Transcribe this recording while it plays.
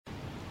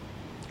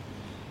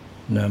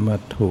นะมั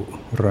ตถุ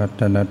รั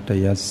ตนัต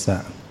ยัสสะ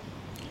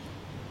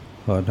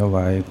ขอถว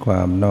ายคว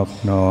ามนอบ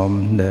น้อม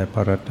แด่พร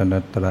ะรัตน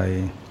ตรัย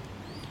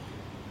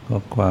ขอ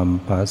ความ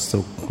ผา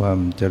สุกความ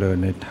เจริญ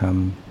ในธรรม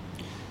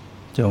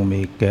จง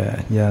มีแก่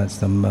ญาติ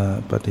สัมมา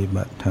ปฏิ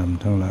บัติธรรม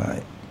ทั้งหลาย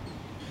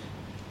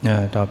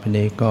ต่อไป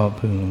นี้ก็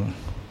พึง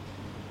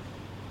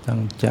ตั้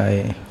งใจ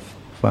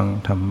ฟัง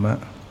ธรรมะ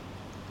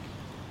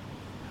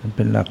เ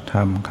ป็นหลักธร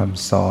รมค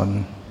ำสอน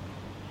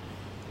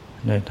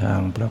ในทาง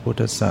พระพุท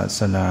ธศา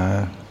สนา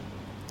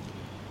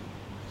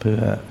เพื่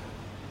อ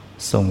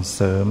ส่งเ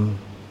สริม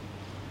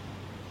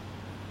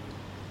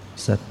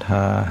ศรัทธ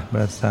าป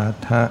ระสา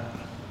ทะ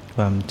ค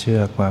วามเชื่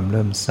อความเ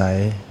ริ่มใส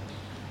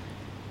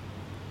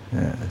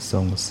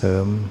ส่งเสริ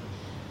ม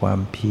ความ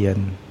เพียร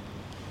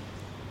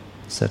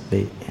ส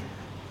ติ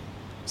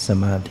ส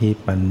มาธิ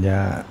ปัญญ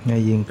าให้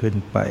ยิ่งขึ้น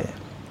ไป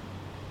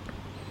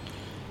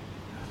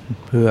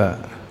เพื่อ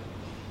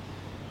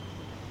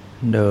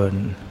เดิน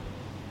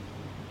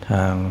ท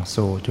าง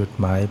สู่จุด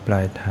หมายปล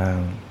ายทาง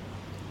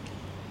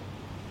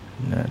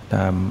ต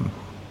าม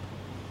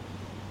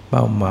เ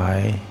ป้าหมาย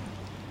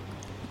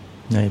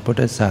ในพุท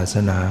ธศาส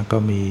นาก็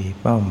มี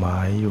เป้าหมา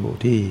ยอยู่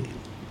ที่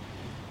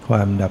คว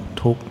ามดับ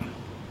ทุกข์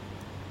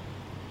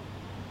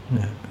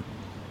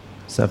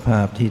สภ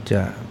าพที่จ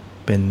ะ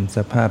เป็นส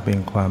ภาพเป็น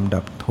ความ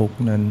ดับทุกข์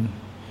นั้น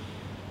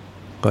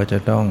ก็จะ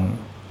ต้อง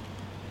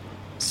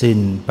สิ้น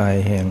ไป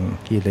แห่ง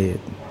กิเลส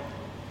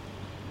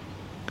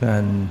กา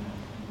ร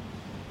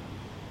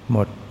หม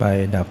ดไป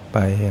ดับไป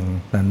แห่ง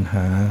ตัณห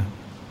า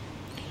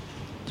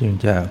จึง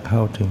จะเข้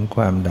าถึงค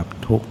วามดับ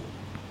ทุกข์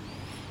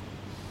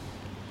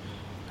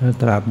ถ้า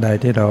ตราบใด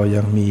ที่เรา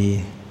ยังมี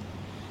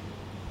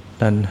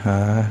ตัณหา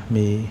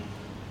มี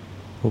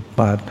อุป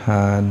าท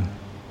าน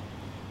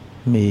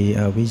มี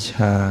อวิชช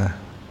า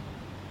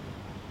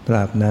ตร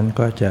าบนั้น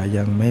ก็จะ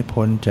ยังไม่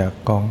พ้นจาก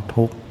กอง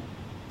ทุกข์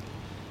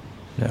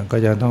ก็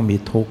ยังต้องมี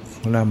ทุกข์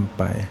ร่ำไ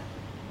ป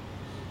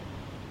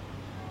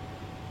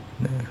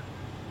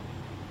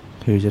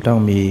คือจะต้อง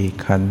มี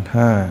ขันธ์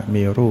ห้า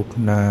มีรูป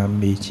นาม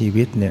มีชี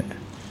วิตเนี่ย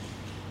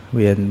เ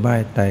วียนว่า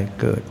ยตาย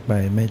เกิดไป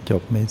ไม่จ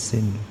บไม่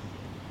สิ้น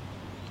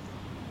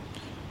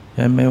ฉะ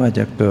นั้นไม่ว่าจ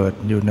ะเกิด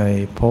อยู่ใน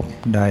ภพ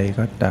ใด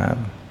ก็ตาม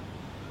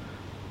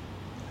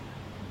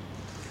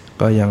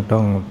ก็ยังต้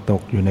องต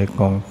กอยู่ในก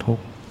องทุก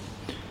ข์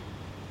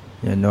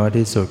อย่างน้อย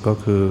ที่สุดก็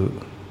คือ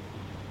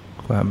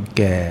ความแ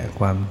ก่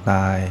ความต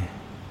าย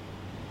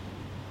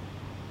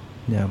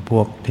อย่างพ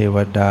วกเทว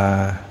ดา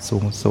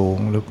สูง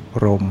หรือพ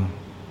รหม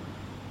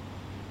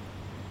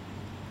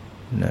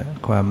นะ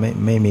ความ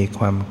ไม่มีค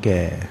วามแ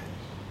ก่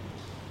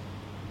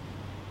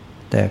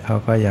แต่เขา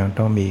ก็ยัง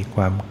ต้องมีค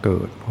วามเกิ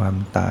ดความ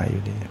ตายอ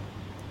ยู่ดี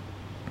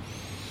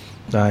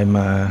ตายม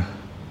า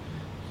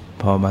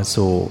พอมา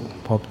สู่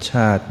ภพช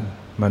าติ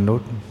มนุ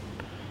ษย์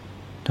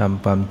ท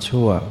ำความ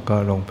ชั่วก็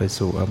ลงไป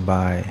สู่อบ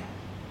าย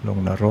ลง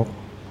นรก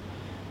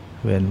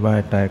เวียนว่า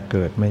ยตายเ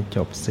กิดไม่จ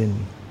บสิ้น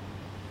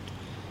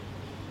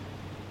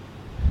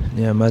เ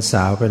นี่ยเมื่อส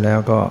าวไปแล้ว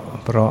ก็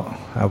เพราะ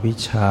อวิช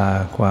ชา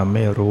ความไ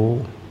ม่รู้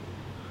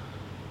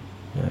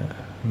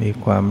มี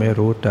ความไม่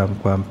รู้ตาม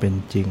ความเป็น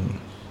จริง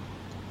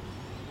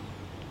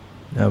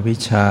อวิช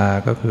ชา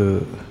ก็คือ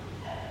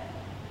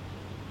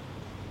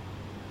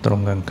ตรง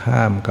กันข้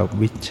ามกับ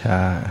วิชช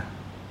า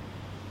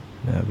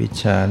วิช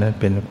ชานั้น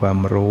เป็นความ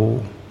รู้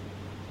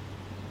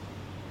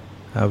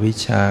อวิช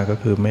ชาก็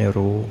คือไม่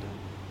รู้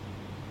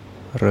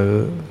หรือ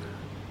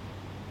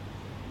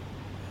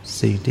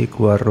สิ่งที่ค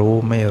วรรู้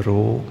ไม่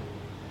รู้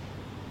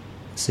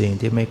สิ่ง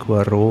ที่ไม่คว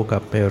รรู้กั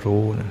บไป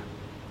รู้นะ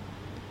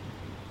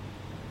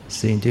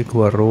สิ่งที่ค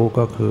วรรู้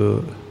ก็คือ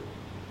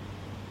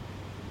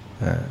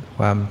ค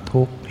วาม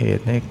ทุกข์เห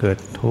ตุให้เกิด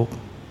ทุกข์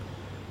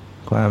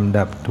ความ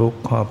ดับทุกข์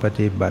ข้อป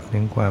ฏิบัติถึ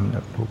งความ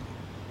ดับทุกข์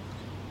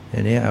อย่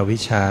างนี้อวิ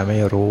ชชาไม่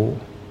รู้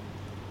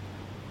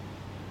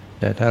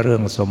แต่ถ้าเรื่อ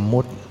งสม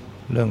มุติ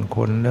เรื่องค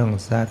นเรื่อง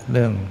สัตว์เ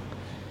รื่อง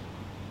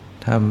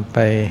ทำไป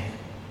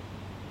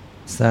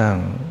สร้าง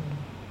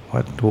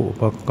วัตถุอุ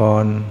ปก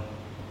รณ์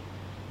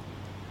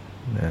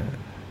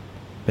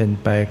เป็น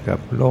ไปกับ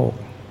โลก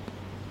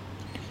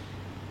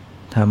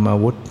ทำอา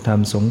วุธท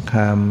ำสงคร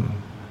าม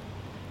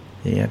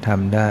อย่างนี้ท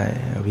ำได้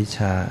อวิชช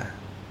า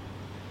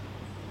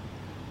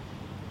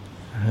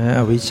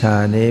อวิชชา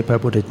นี้พระ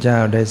พุทธเจ้า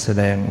ได้แส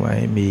ดงไว้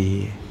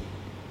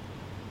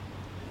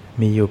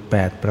มีอยู่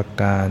8ประ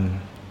การ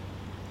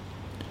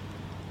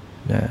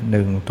ห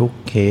นึ่งทุก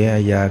เขอ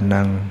ญา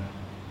ณัง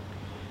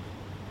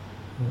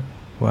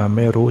ว่าไ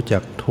ม่รู้จั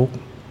กทุกข์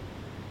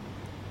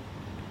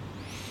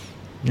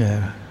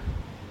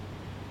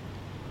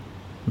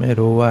ไม่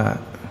รู้ว่า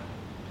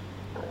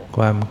ค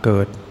วามเกิ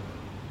ด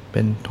เ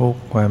ป็นทุกข์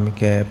ความ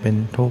แก่เป็น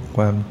ทุกข์ค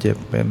วามเจ็บ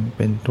เ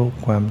ป็นทุกข์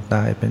ความต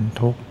ายเป็น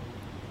ทุกข์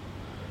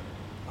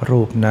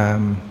รูปนาม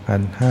ขั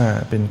นธ์ห้า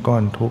เป็นก้อ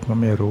นทุกข์ก็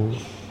ไม่รู้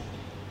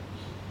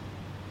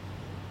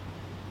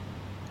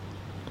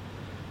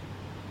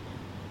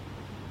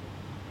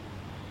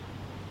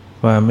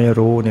ความไม่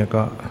รู้เนี่ย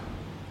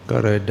ก็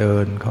เลยเดิ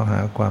นเข้าหา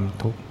ความ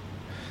ทุกข์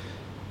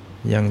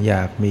ยังอย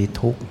ากมี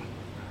ทุกข์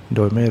โด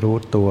ยไม่รู้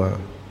ตัว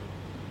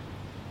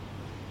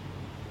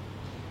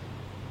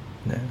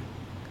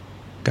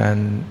การ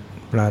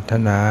ปรารถ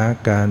นา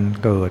การ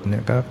เกิดเนี่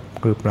ยก็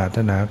คือปรารถ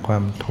นาควา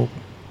มทุกข์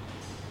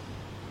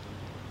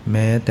แ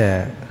ม้แต่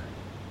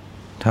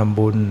ทำ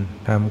บุญ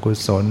ทำกุ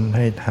ศลใ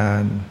ห้ทา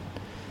น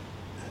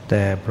แ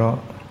ต่เพราะ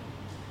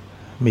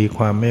มีค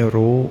วามไม่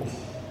รู้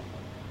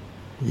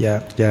อยา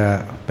กจะ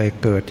ไป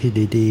เกิดที่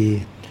ดี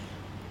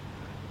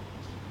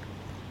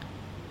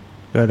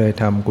ๆก็เลย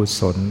ทำกุ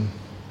ศล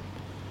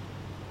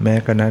แม้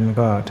กระนั้น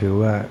ก็ถือ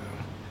ว่า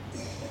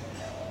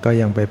ก็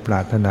ยังไปปร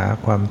ารถนา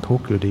ความทุก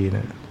ข์อยู่ดีน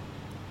ะ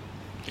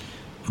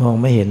มอง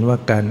ไม่เห็นว่า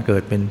การเกิ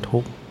ดเป็นทุ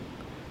กข์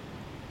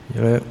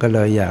ก็เล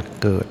ยอยาก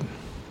เกิด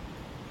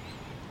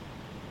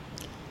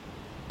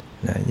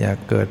อยาก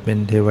เกิดเป็น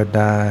เทวด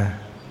า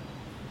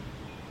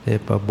เท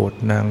พบุตร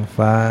นาง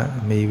ฟ้า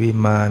มีวิ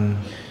มาน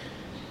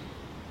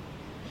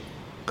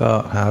ก็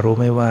หารู้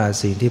ไม่ว่า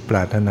สิ่งที่ปร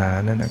ารถนา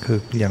นั้นนะคือ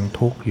ยัง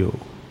ทุกข์อยู่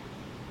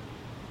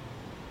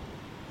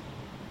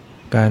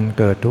การ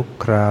เกิดทุก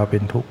คราวเป็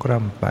นทุกข์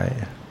ร่ำไป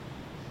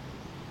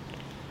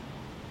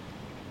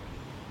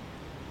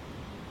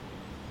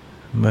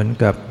เหมือน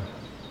กับ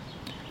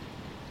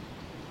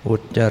อุ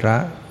จจาระ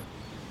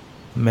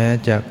แม้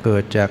จะเกิ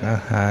ดจากอา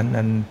หาร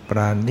อันปร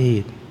าณี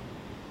ต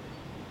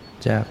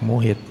จากหมู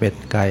เห็ดเป็ด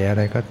ไก่อะไ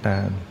รก็ตา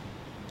ม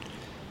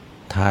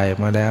ถ่าย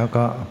มาแล้ว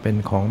ก็เป็น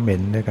ของเหม็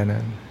นด้วยกัน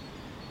นั้น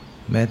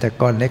แม้แต่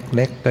ก้อนเ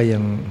ล็กๆก็ยั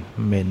ง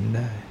เหม็นไ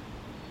ด้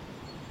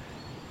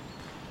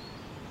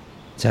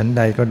ชั้นใ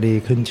ดก็ดี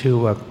ขึ้นชื่อ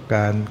ว่าก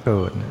ารเ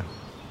กิด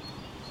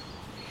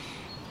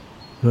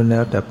ล้วนแล้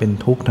วแต่เป็น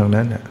ทุกข์ทาง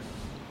นั้นเ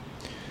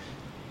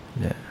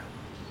นี่ย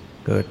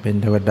เกิดเป็น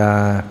เทวดา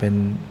เป็น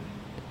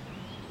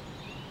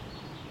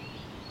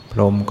พ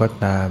รหมก็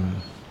ตาม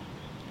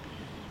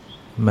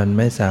มันไ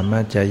ม่สามา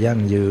รถจะยั่ง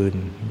ยืน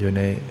อยู่ใ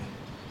น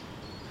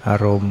อา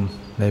รมณ์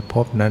ในภ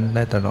พนั้นไ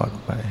ด้ตลอด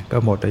ไปก็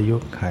หมดอายุ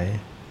ไข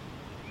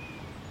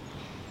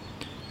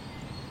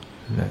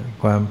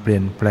ความเปลี่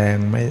ยนแปลง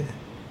ไม่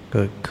เ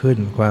กิดขึ้น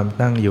ความ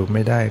ตั้งอยู่ไ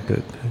ม่ได้เกิ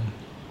ดขึ้น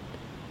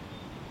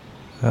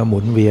ก็หมุ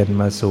นเวียน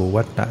มาสู่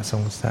วัฏฏะส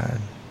งสาร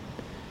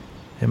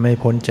ไม่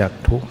พ้นจาก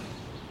ทุกข์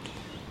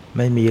ไ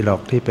ม่มีหรอ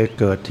กที่ไป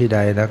เกิดที่ใด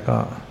แล้วก็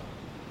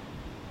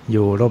อ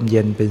ยู่ร่มเ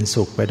ย็นเป็น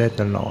สุขไปได้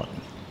ตลอด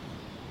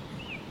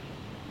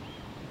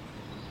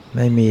ไ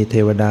ม่มีเท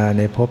วดาใ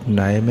นภพไ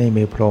หนไม่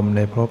มีพรหมใ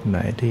นภพไหน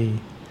ที่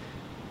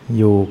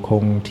อยู่ค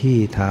งที่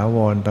ถาว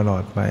รตลอ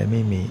ดไปไ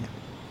ม่มี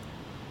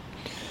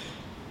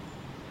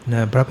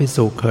พระภิก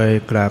ษุเคย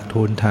กราบ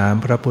ทูลถาม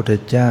พระพุทธ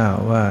เจ้า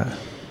ว่า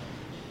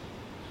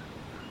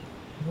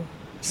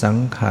สัง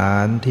ขา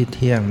รที่เ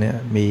ที่ยงเนี่ย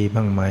มี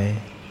บ้างไหม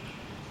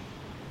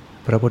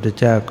พระพุทธ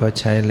เจ้าก็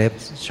ใช้เล็บ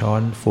ช้อ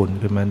นฝุ่น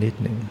ขึ้นมานิด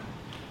หนึ่ง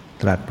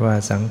ตรัสว่า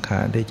สังขา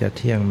รที่จะเ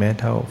ที่ยงแม้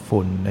เท่า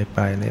ฝุ่นในป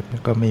ลายเล็บ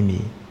ก็ไม่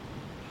มี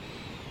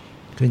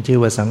ขึ้นชื่อ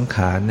ว่าสังข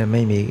ารเนี่ยไ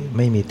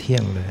ม่มีเที่ย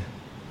งเลย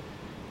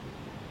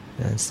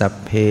สัพ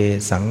เพ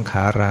สังข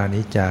ารา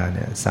นิจจาเ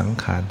นี่ยสัง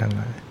ขารทั้ง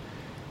หลาย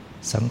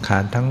สังขา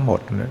รทั้งหม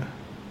ดเนี่ย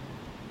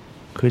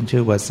ขึ้น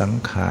ชื่อว่าสัง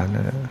ขารน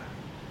ะ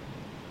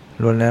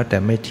ล้วนแล้วแต่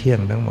ไม่เที่ยง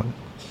ทั้งหมด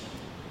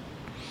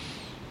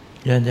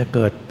ยันจะเ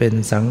กิดเป็น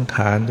สังข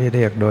ารที่เ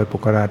รียกโดยปุ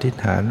คราธิ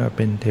ฐานว่าเ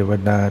ป็นเทว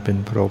ดาเป็น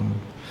พรหม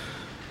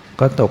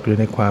ก็ตกอยู่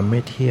ในความไ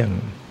ม่เที่ยง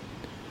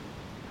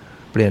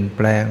เปลี่ยนแ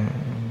ปลง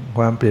ค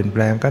วามเปลี่ยนแป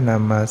ลงก็น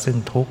ำมาซึ่ง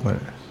ทุกข์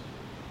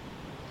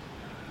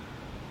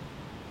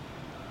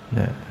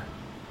นะ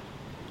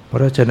เพ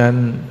ราะฉะนั้น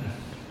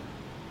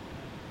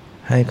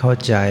ให้เข้า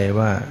ใจ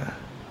ว่า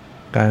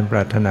การปร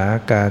ารถนา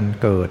การ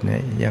เกิดเนี่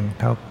ยยัง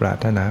เท่าปรา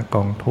รถนาก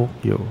องทุกข์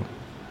อยู่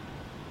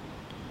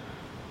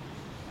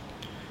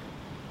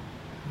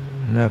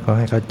แล้วก็ใ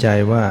ห้เข้าใจ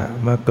ว่า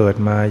เมื่อเกิด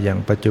มาอย่าง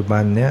ปัจจุบั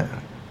นเนี้ย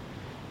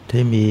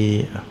ที่มี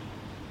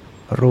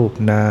รูป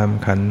นาม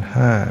ขันธ์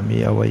ห้ามี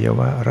อวัย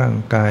วะร่าง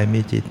กายมี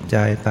จิตใจ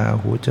ตา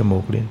หูจมู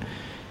กลิ้น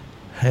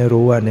ให้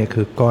รู้ว่านี่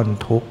คือก้อน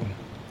ทุกข์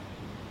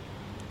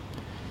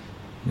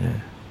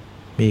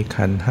มี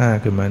ขันธ์ห้า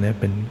ขึ้นมาเนี่ย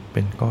เ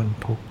ป็นก้อน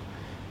ทุกข์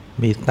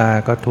มีตา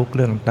ก็ทุกข์เ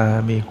รื่องตา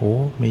มีหู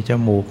มีจ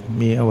มูก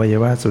มีอวัย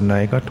วะส่วนไหน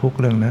ก็ทุกข์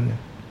เรื่องนั้น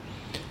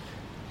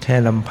แค่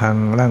ลำพัง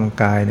ร่าง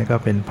กายเนี่ยก็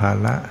เป็นภา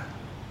ระ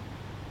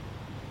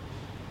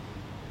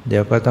เดี๋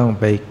ยวก็ต้อง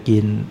ไปกิ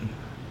น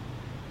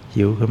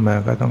หิวขึ้นมา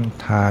ก็ต้อง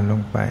ทานล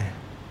งไป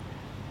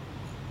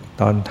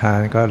ตอนทาน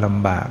ก็ล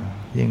ำบาก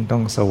ยิ่งต้อ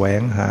งแสว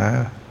งหา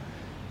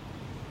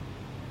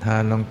ทา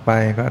นลงไป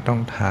ก็ต้อง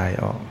ถ่าย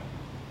ออก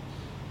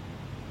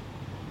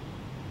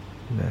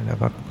แล้ว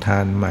ก็ทา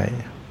นใหม่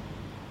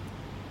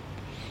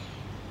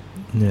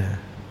เนี่ย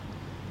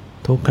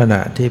ทุกขณ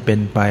ะที่เป็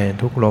นไป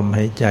ทุกลมห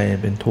ายใจ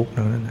เป็นทุกข์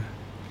ทั้งนั้นนะ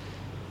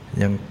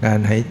อย่างการ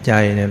หายใจ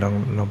เนี่ย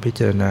ลองพิจ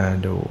ารณา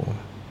ดู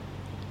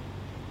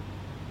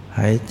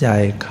หายใจ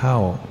เข้า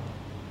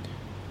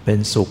เป็น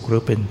สุขหรื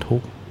อเป็นทุ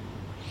กข์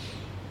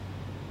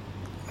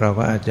เรา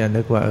ก็อาจจะ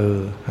นึกว่า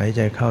หายใ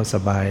จเข้าส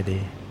บายดี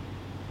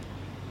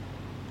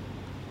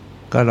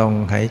ก็ลอง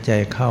หายใจ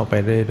เข้าไป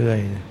เรื่อย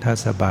ๆถ้า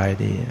สบาย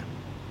ดี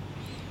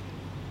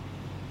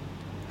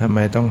ทำไม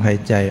ต้องหาย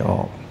ใจอ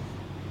อก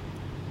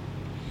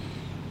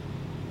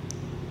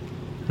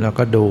แล้ว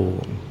ก็ดู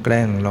แก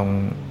ล้งลอง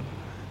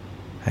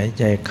หาย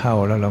ใจเข้า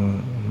แล้วลอง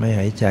ไม่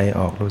หายใจอ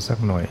อกดูสัก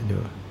หน่อยดู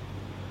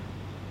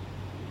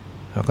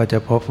เราก็จะ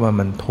พบว่า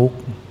มันทุกข์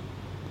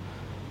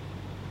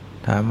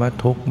ถามว่า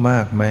ทุกข์มา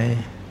กไหม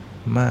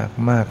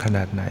มากขน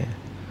าดไหน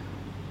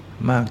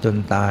มากจน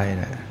ตาย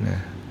นะ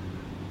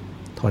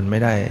ทนไม่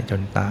ได้จ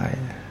นตาย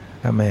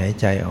ถ้าไม่หาย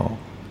ใจออก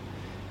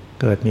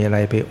เกิดมีอะไร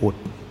ไปอุด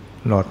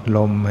หลอดล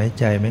มหาย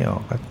ใจไม่ออ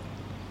กก็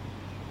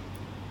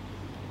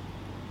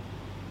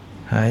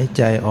หายใ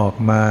จออก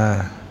มา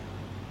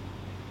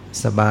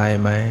สบาย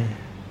ไหม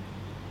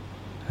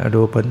เรา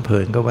ดูเผิ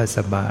นๆก็ว่าส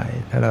บาย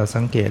ถ้าเรา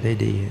สังเกตได้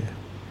ดี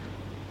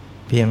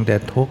เพียงแต่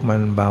ทุกข์มั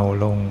นเบา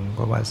ลง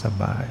ก็ว่าส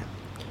บาย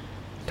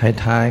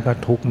ท้ายๆก็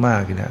ทุกข์มา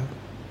กนะ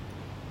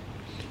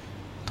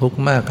ทุกข์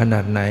มากขน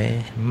าดไหน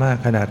มาก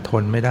ขนาดท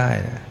นไม่ได้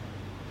นะ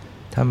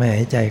ถ้าไม่ห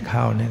ายใจเข้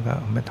าเนี่ยก็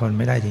ไม่ทนไ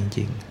ม่ได้จ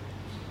ริงๆ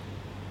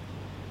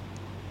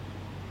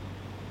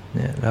เ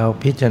นี่ยเรา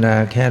พิจารณา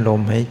แค่ล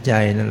มหายใจ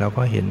นั้นเรา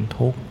ก็เห็น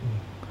ทุกข์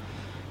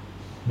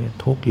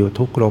ทุกข์อยู่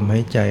ทุกลมหา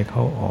ยใจเข้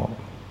าออก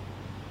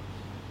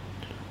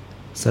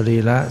สรี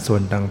ระส่ว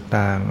น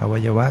ต่างๆอวั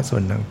ยวะส่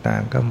วนต่า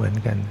งๆก็เหมือน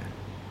กัน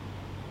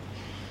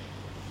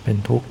เป็น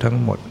ทุกข์ทั้ง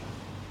หมด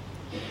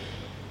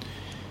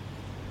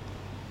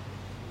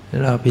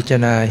เราพิจา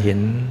รณาเห็น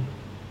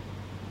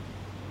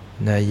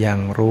อย่าง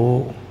รู้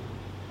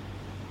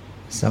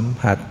สัม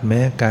ผัสแ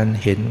ม้การ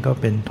เห็นก็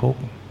เป็นทุก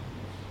ข์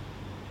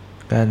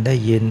การได้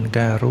ยินก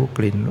ารรู้ก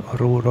ลิ่น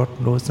รู้รส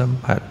รู้สัม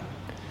ผัส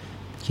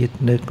คิด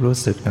นึกรู้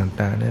สึก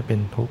ต่างๆนี่เป็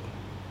นทุกข์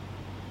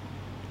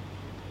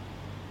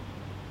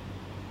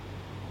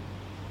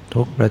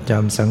ทุกข์ประจ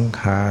ำสัง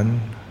ขาร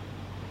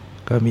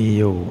ก็มี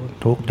อยู่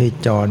ทุกข์ที่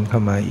จรเข้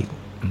ามาอีก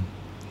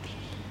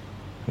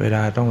เวล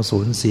าต้องสู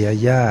ญเสีย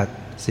ญาติ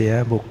เสีย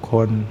บุคค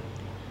ล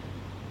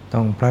ต้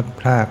องพลัด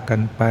พรากกั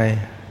นไป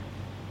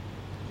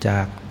จ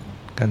าก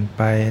กันไ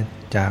ป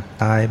จาก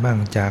ตายบ้าง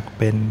จากเ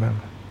ป็นบ้าง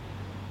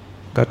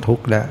ก็ทุก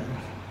ข์และ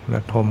ร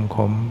ะทมข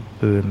ม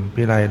ขื่น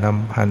พิไรร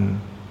ำพัน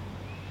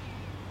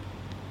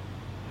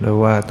หรือ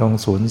ว่าต้อง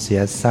สูญเสี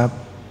ยทรัพ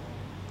ย์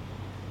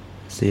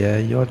เสีย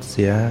ยศเ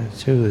สีย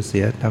ชื่อเสี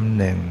ยตำแ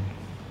หน่ง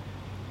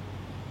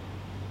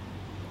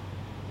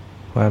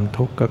ความ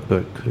ทุกข์ก็เกิ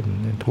ดขึ้น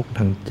ทุกข์ท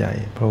างใจ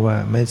เพราะว่า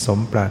ไม่สม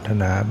ปรารถ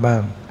นาบ้า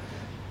ง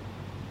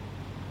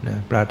นะ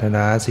ปรารถน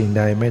าสิ่งใ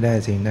ดไม่ได้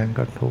สิ่งนั้น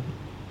ก็ทุกข์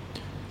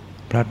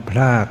พลัดพร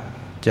าก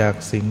จาก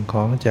สิ่งข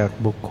องจาก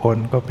บุคคล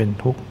ก็เป็น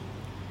ทุกข์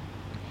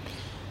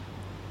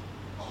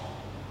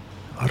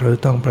หรือ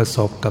ต้องประส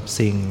บกับ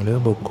สิ่งหรือ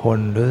บุคคล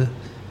หรือ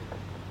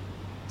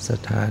ส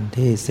ถาน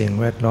ที่สิ่ง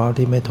แวดล้อม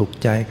ที่ไม่ถูก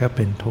ใจก็เ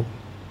ป็นทุกข์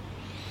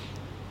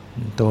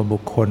ตัวบุ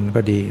คคลก็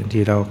ดีบางที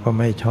เราก็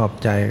ไม่ชอบ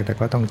ใจแต่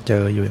ก็ต้องเจ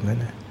ออยู่อย่างนั้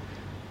นนะ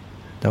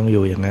ต้องอ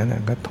ยู่อย่างนั้นน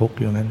ะก็ทุกข์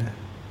อยู่อย่างนั้นนะ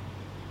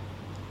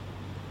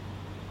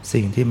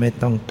สิ่งที่ไม่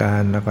ต้องกา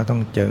รเราก็ต้อ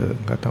งเจอ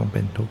ก็ต้องเ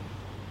ป็นทุกข์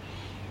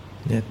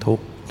เนี่ยทุก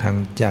ข์ทาง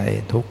ใจ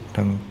ทุกข์ท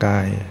างกา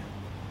ย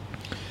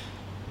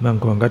บาง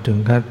คนก็ถึง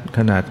ข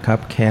นาดคับ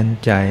แค้น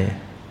ใจ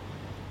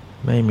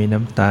ไม่มี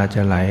น้ำตาจ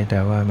ะไหลแต่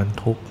ว่ามัน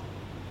ทุกข์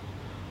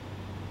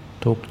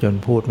จน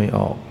พูดไม่อ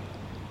อก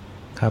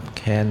คับแ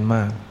ค้นม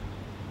าก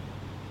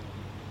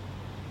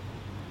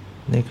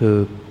นี่คือ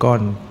ก้อ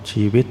น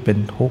ชีวิตเป็น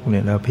ทุกข์เนี่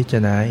ยเราพิจา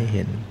รณาให้เ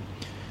ห็น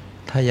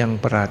ถ้ายัง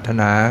ปรารถ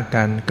นาก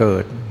ารเกิ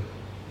ด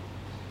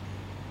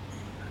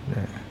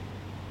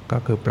ก็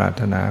คือปราร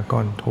ถนาก้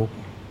อนทุกข์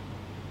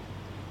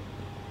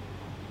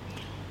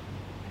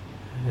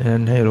ดัง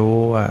นั้นให้รู้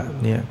ว่า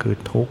เนี่ยคือ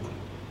ทุกข์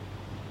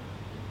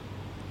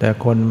แต่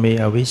คนมี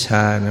อวิชช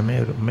านะ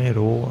ไม่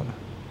รู้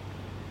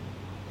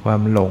ควา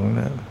มหลง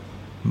นะ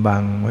บั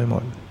งไว้หม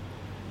ด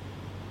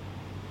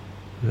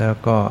แล้ว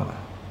ก็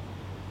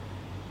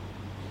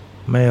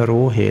ไม่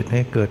รู้เหตุใ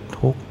ห้เกิด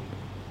ทุกข์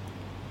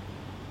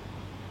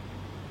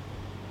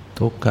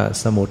ทุกข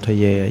สมุทั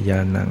ยญา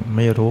ณังไ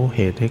ม่รู้เห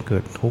ตุให้เกิ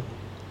ดทุกข์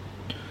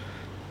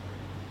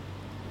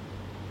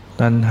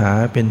ตัณหา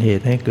เป็นเห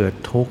ตุให้เกิด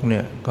ทุกข์เนี่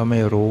ยก็ไม่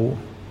รู้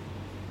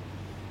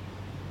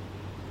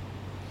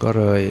ก็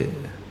เลย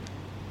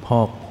พอ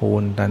กพู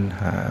นตัณ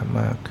หา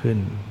มากขึ้น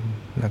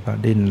แล้วก็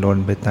ดิ้นรน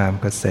ไปตาม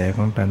กระแสข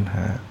องตัณห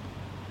า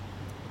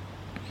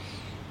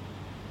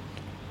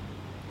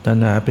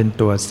เป็น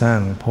ตัวสร้า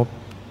งภพ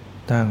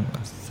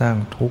สร้าง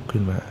ทุกข์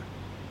ขึ้นมา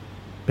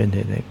เป็นเห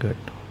ตุให้เกิด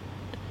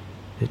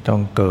ที่ต้อ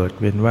งเกิด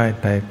เวียนว่าย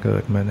ตายเกิ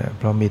ดมาเนี่ยเ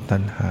พราะมีตั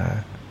ณหา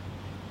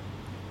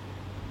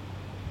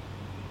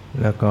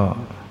แล้วก็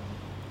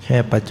แค่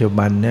ปัจจุ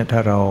บันเนี่ยถ้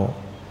าเรา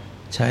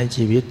ใช้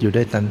ชีวิตอยู่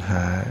ด้วยตัณห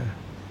า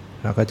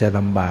เราก็จะล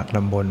ำบากล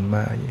ำบนม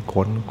าก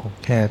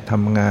แค่ท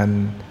ำงาน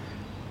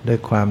ด้วย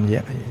ความ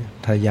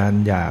ทะยาน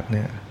อยากเ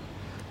นี่ย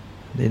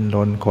ดิ้นร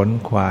นขน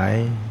ขวาย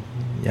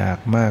อยาก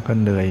มากก็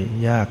เหนื่อย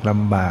ยากล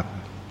ำบาก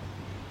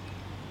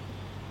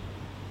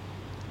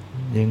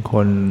ยิ่งค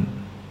น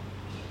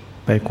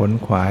ไปขน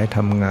ขวายท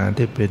ำงาน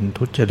ที่เป็น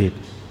ทุจริต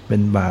เป็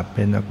นบาปเ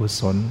ป็นอกุ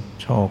ศล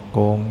ฉ้อโก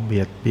งเบี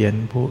ยดเบียน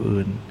ผู้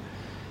อื่น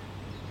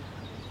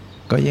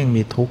ก็ยิ่ง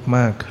มีทุกข์ม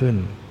ากขึ้น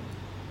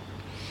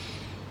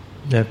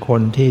แต่ค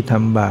นที่ท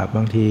ำบาปบ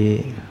างที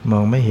ม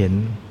องไม่เห็น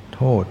โ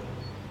ทษ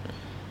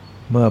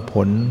เมื่อผ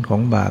ลขอ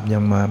งบาปยั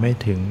งมาไม่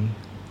ถึง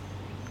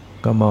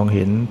ก็มองเ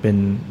ห็นเป็น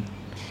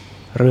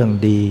เรื่อง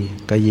ดี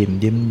กระหยิ่ม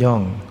ยิ้มย่อ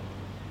ง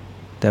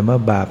แต่เมื่อ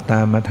บาปต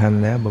ามมาทัน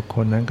แล้วบุคค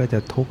ลนั้นก็จะ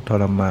ทุกข์ท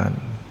รมาน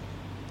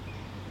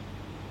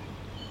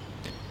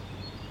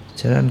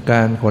ฉะนั้นก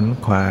ารขน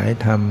ขวาย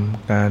ท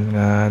ำการ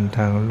งานท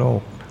างโล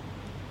ก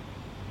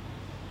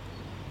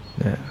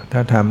ถ้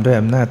าทำด้วย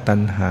อำนาจตั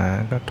ณหา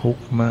ก็ทุก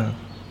ข์มาก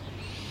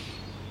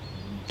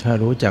ถ้า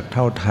รู้จักเ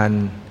ท่าทัน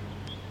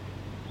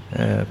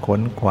ข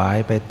นขวาย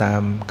ไปตา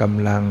มก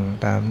ำลัง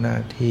ตามหน้า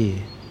ที่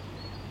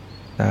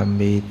ตาม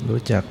มี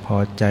รู้จักพอ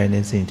ใจใน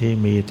สิ่งที่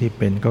มีที่เ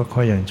ป็นก็ค่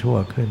อยอย่างชั่ว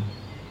ขึ้น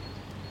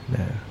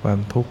ความ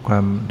ทุกข์ควา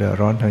มเดือด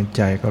ร้อนทางใ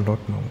จก็ล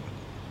ดลง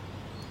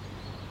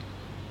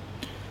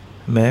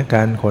แม้ก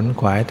ารขน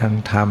ขวายทาง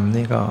ธรรม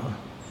นี่ก็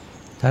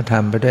ถ้าท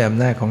ำไปด้วยอ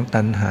ำนาจของ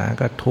ตัณหา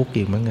ก็ทุกข์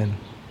อีกเหมือนกัน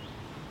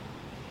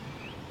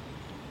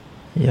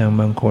อย่าง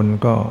บางคน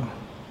ก็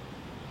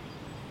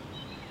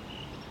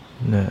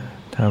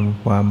ท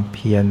ำความเ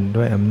พียร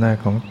ด้วยอำนาจ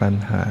ของตัณ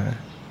หา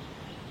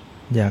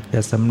อยากจ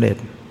ะสำเร็จ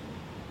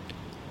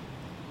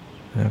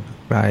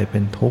กลายเป็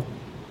นทุกข์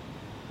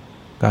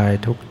กาย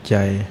ทุกข์ใจ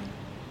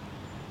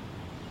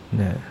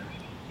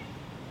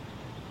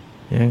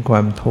อย่างนั้นคว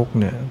ามทุกข์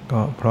เนี่ยก็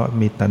เพราะ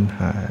มีตัณห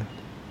า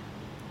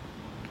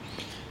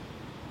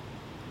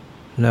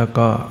แล้ว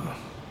ก็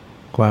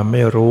ความไ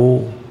ม่รู้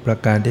ประ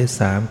การที่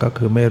สามก็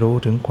คือไม่รู้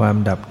ถึงความ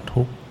ดับ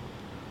ทุกข์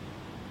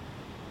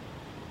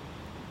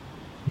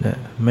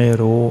ไม่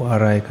รู้อะ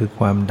ไรคือ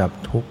ความดับ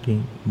ทุกข์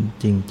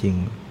จริง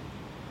ๆ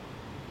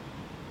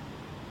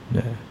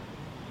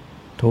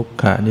ทุก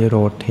ขนิโร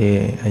ธเท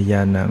อญ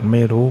าณังไ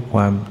ม่รู้คว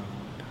าม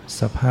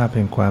สภาพแ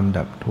ห่งความ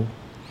ดับทุกข์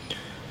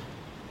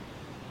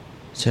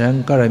ฉะนั้น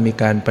ก็เลยมี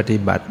การปฏิ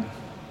บัติ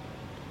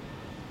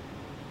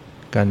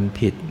กัน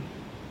ผิด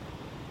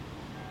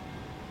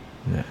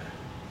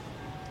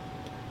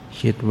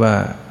คิดว่า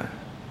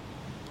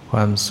คว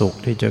ามสุข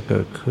ที่จะเ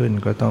กิดขึ้น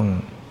ก็ต้อง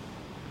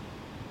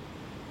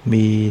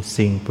มี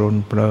สิ่งปรน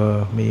เปรอ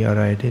มีอะ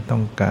ไรที่ต้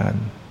องการ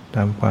ต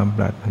ามความป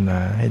รารถนา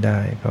ให้ได้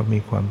ก็มี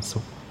ความ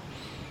สุข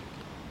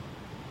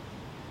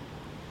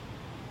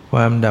คว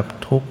ามดับ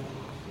ทุกข์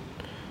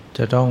จ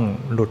ะต้อง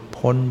หลุด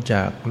พ้นจ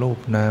ากรูป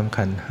นาม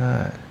ขันธ์ห้า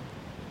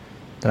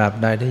ตราบ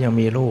ใดที่ยัง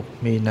มีรูป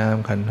มีนาม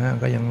ขันธ์ห้า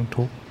ก็ยัง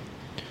ทุกข์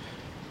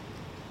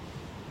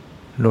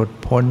หลุด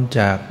พ้น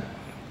จาก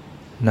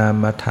นา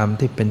มธรรม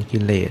ที่เป็นกิ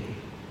เลส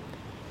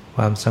ค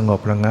วามสงบ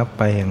ระงับไ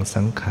ปแห่ง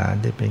สังขาร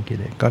ที่เป็นกิ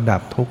เลสก็ดั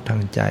บทุกข์ทา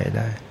งใจไ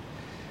ด้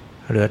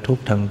เหลือทุก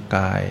ข์ทางก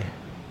าย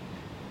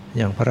อ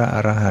ย่างพระอ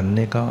รหันต์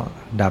นี่ก็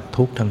ดับ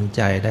ทุกข์ทางใ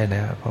จได้แ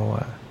ล้วเพราะว่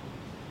า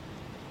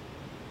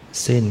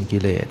สิ้นกิ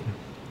เลส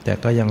แต่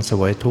ก็ยังเส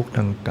วยทุกข์ท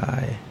างกา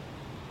ย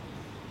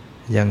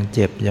ยังเ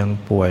จ็บยัง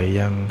ป่วย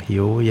ยังหิ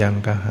วยัง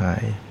กระหา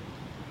ย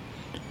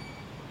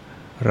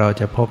เรา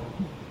จ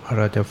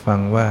ะฟัง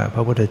ว่าพ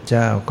ระพุทธเ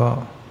จ้าก็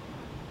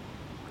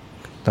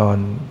ตอน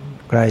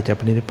ใกล้จะ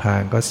ปรินิพพา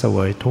นก็เสว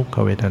ยทุกข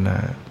เวทนา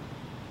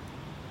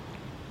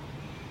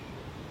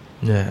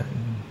เนี่ย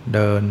เ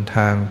ดินท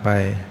างไป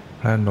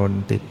พระนน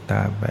ท์ติดต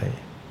ามไป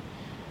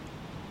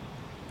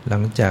หลั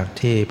งจาก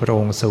ที่พระอ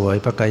งค์เสวย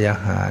พระกายอา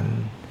หาร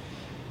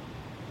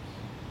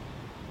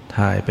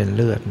ถ่ายเป็นเ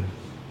ลือด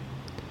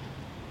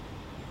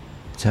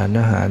ฉัน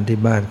อาหารที่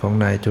บ้านของ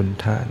นายจุน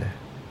ทะเนี่ย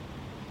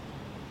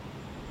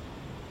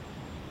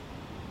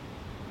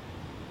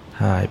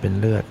ถ่ายเป็น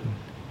เลือด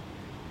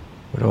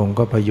พระองค์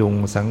ก็พยุง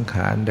สังข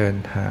ารเดิน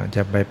ทางจ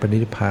ะไปปริ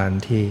นิพพาน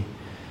ที่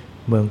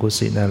เมืองกุ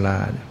สินารา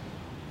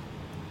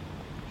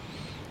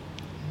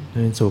ใน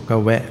สุก็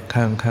แวะ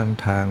ข้าง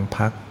ทาง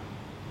พัก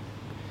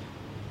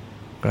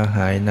กระห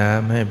ายน้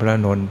ำให้พระ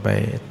นนท์ไป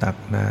ตัก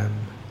น้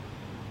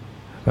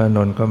ำพระน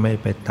นท์ก็ไม่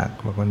ไปตัก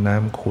บอกว่าน้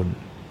ำขุ่น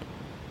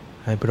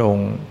ให้พระอง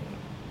ค์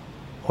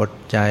อด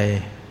ใจ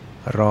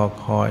รอ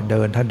คอย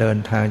ถ้าเดิน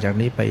ทางจาก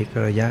นี้ไปอีก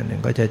ระยะหนึ่ง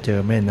ก็จะเจอ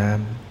แม่น้ำ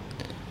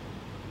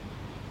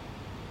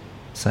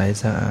ใส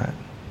สะอาด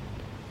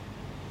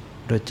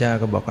พระเจ้า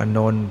ก็บอกอน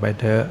นท์ไป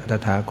เถอะต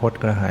ถาคต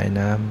กระหาย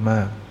น้ำม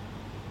าก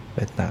ไป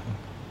ตัก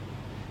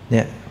เ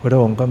นี่ยพระ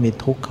องค์ก็มี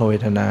ทุกขเว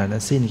ทนาน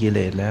ะสิ้นกิเล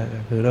สแล้ว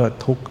คือเรียกว่า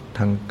ทุกข์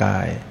ทางกา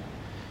ย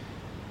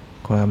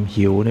ความ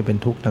หิวนี่เป็น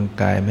ทุกข์ทาง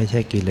กายไม่ใช่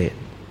กิเลส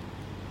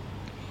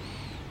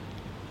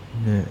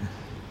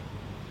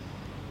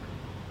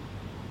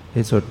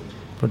ที่สุด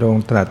พระอง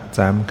ค์ตรัส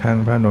3 ครั้ง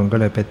พระนนท์ก็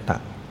เลยไปตั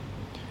ก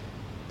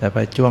แต่ไป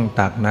จ้วง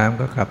ตักน้ำ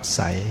ก็กลับใ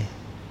ส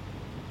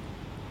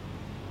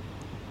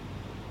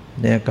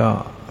เนี่ยก็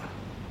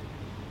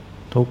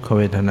ทุกขเ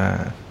วทนา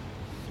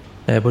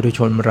แต่ปุถุช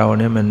นเรา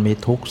เนี่ยมันมี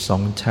ทุกข์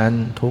2 ชั้น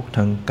ทุกข์ท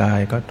างกาย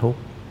ก็ทุก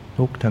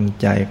ข์ทาง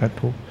ใจก็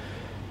ทุกข์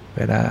เ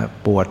วลา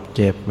ปวดเ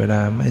จ็บเวล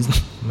า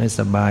ไม่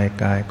สบาย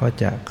กายก็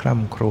จะคร่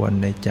ำครวญ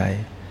ในใจ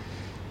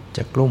จ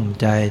ะกลุ้ม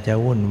ใจจะ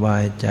วุ่นวา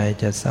ยใจ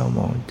จะเศร้าหม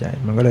องใจ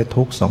มันก็เลย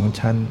ทุกข์2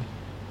 ชั้น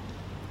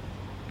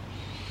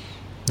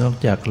นอก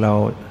จากเรา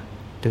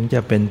ถึงจะ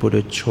เป็นปุ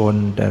ถุชน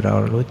แต่เรา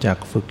รู้จัก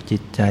ฝึกจิ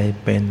ตใจ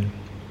เป็น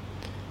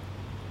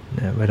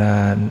เวลา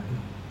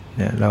เ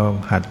นี่ยเรา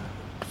หัด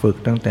ฝึก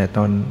ตั้งแต่ต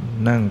อน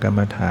นั่งกรรม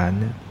ฐาน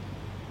เนี่ย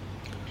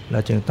เรา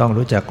จึงต้อง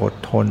รู้จักอด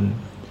ทน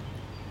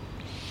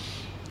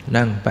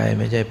นั่งไป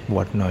ไม่ใช่ป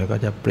วดหน่อยก็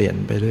จะเปลี่ยน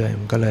ไปเรื่อย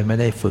มันก็เลยไม่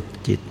ได้ฝึก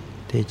จิต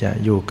ที่จะ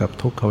อยู่กับ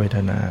ทุกขเวท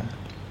นา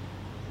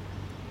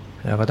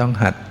แล้วก็ต้อง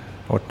หัด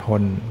อดท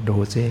นดู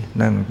ซิ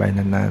นั่งไป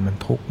นานๆมัน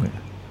ทุกข์เนี่ย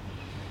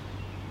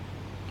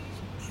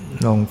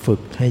ลองฝึ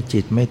กให้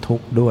จิตไม่ทุ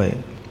กข์ด้วย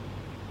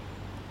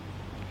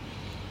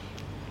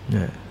น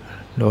ะ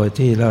โดย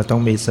ที่เราต้อ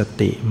งมีส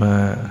ติมา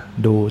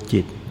ดู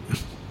จิต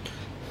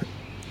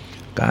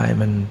กาย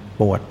มัน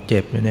ปวดเจ็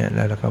บอยู่เนี่ยแ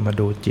ล้วเราก็มา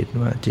ดูจิต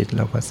ว่าจิตเ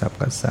ราก็สับ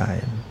กระส่าย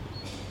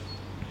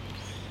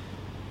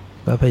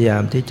ก็พยายา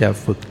มที่จะ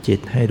ฝึกจิต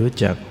ให้รู้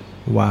จัก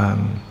วาง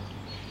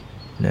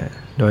นะ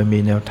โดยมี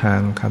แนวทาง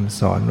คำ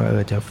สอนว่า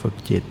จะฝึก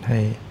จิตใ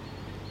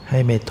ห้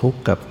ไม่ทุกข์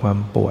กับความ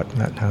ปวด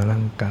ทางร่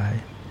างกาย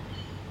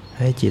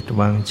ให้จิต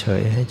วางเฉ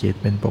ยให้จิต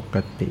เป็นปก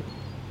ติ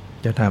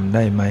จะทำไ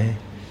ด้ไหม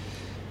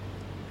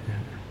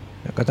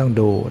ก็ต้อ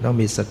ง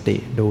มีสติ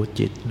ดู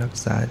จิตรัก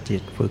ษาจิ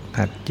ตฝึก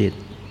หัดจิต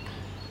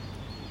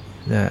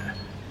นะ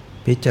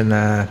พิจารณ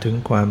าถึง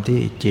ความที่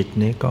จิต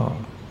นี้ก็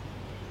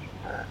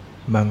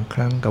บางค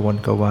รั้งกระวน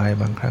กระวาย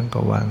บางครั้งก็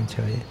วางเฉ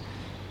ย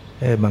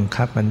บัง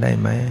คับมันได้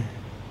ไหม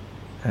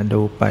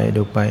ดูไป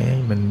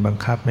มันบัง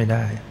คับไม่ไ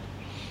ด้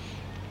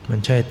มัน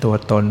ใช่ตัว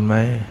ตนไหม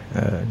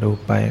ดู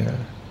ไป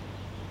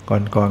ก่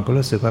อนก็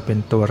รู้สึกว่าเป็น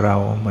ตัวเรา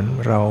เหมือน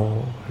เรา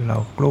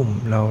กลุ้ม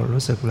เรา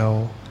รู้สึกเรา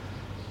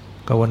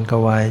กระวนกระ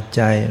วายใ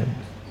จ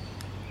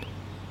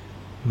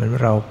เหมือน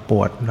เราป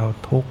วดเรา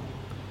ทุกข์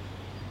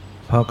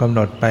พอกำหน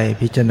ดไป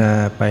พิจารณา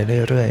ไป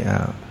เรื่อย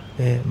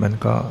ๆมัน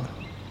ก็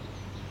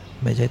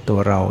ไม่ใช่ตัว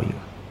เราอยู่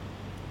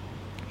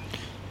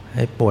ใ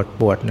ห้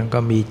ปวดนั้นก็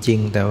มีจริง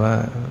แต่ว่า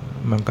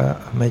มันก็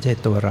ไม่ใช่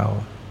ตัวเรา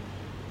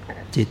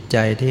จิตใจ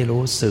ที่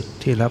รู้สึก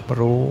ที่รับ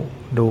รู้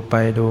ดูไป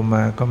ดูม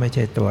าก็ไม่ใ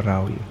ช่ตัวเรา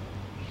อยู่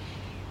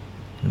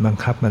บัง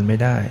คับมันไม่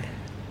ได้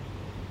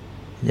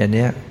อย่างเ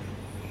นี้ย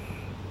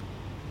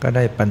ก็ไ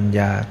ด้ปัญญ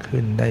า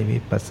ขึ้นได้วิ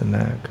ปัสสน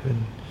าขึ้น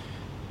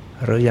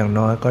หรืออย่าง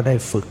น้อยก็ได้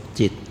ฝึก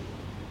จิต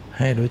ใ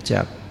ห้รู้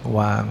จักว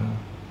าง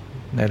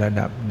ในระ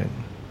ดับหนึ่ง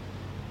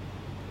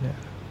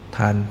ท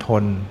านท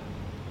น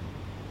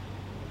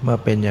เมื่อ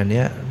เป็นอย่าง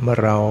นี้เมื่อ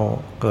เรา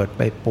เกิดไ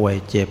ปป่วย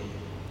เจ็บ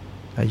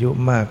อายุ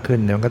มากขึ้น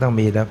มันก็ต้อง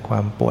มีแล้วควา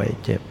มป่วย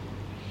เจ็บ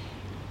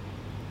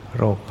โ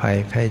รคภัย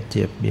ไข้เ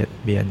จ็บเบียด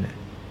เบียน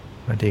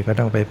บางทีก็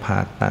ต้องไปผ่า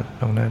ตัด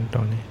ตรงนั้นต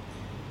รงนี้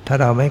ถ้า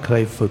เราไม่เค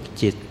ยฝึก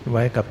จิตไ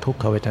ว้กับทุก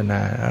ขเวทนา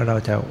แล้วเรา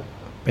จะ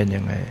เป็น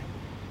ยังไง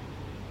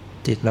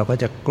จิตเราก็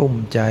จะกลุ้ม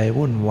ใจ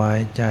วุ่นวาย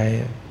ใจ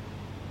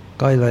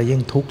ก็เลยยิ่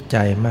งทุกข์ใจ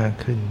มาก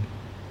ขึ้น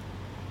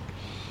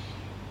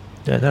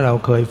แต่ถ้าเรา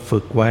เคยฝึ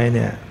กไว้เ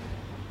นี่ย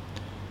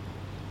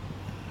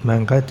มัน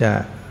ก็จะ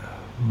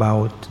เบา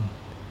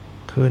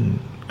ขึ้น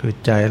คือ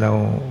ใจเรา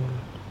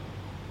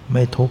ไ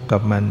ม่ทุกข์กั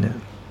บมันเนี่ย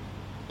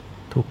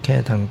ทุกข์แค่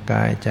ทางก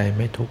ายใจไ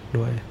ม่ทุกข์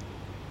ด้วย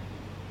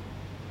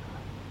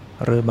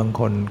หรือบาง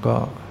คนก็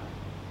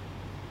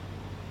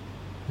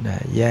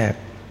แยก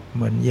เห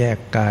มือนแยก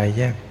กายแ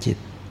ยกจิต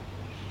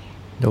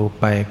ดู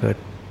ไปเกิด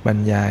ปัญ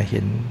ญาเ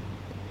ห็น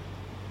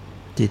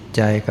จิตใ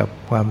จกับ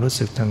ความรู้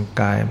สึกทาง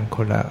กายมันค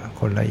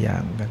นละอย่า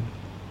งกัน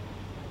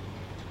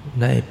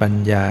ได้ปัญ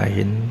ญาเ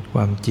ห็นคว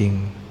ามจริง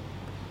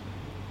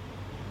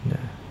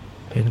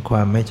เห็นคว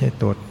ามไม่ใช่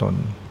ตัวตน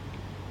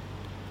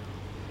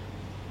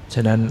ฉ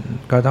ะนั้น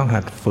ก็ต้อง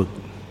หัดฝึก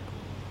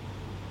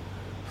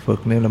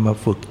นี่เรามา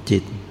ฝึกจิ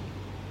ต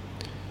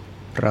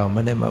เราไ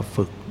ม่ได้มา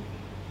ฝึก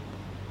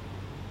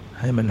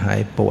ให้มันหา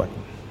ยปวด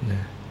น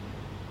ะ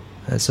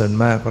ส่วน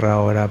มากเรา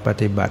เวลาป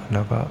ฏิบัติเร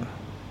าก็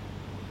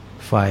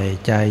ใฝ่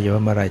ใจอยู่ว่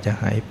าเมื่อไรจะ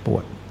หายปว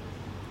ด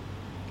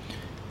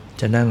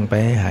จะนั่งไป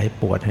ให้หาย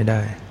ปวดให้ไ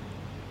ด้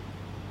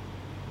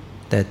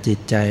แต่จิต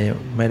ใจ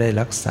ไม่ได้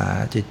รักษา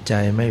จิตใจ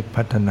ไม่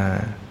พัฒนา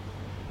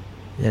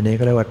อย่างนี้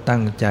ก็เรียกว่าตั้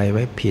งใจไ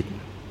ว้ผิด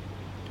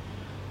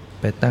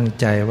ไปตั้ง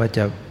ใจว่าจ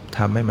ะท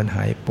ำให้มันห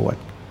ายปวด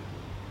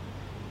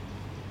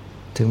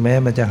ถึงแม้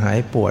มันจะหาย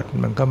ปวด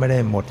มันก็ไม่ได้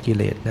หมดกิเ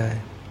ลสได้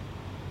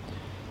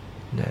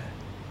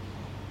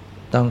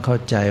ต้องเข้า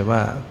ใจว่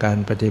าการ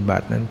ปฏิบั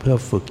ตินั้นเพื่อ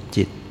ฝึก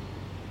จิต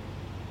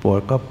ปวด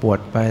ก็ปวด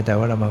ไปแต่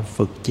ว่าเรามา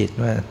ฝึกจิต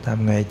ว่าท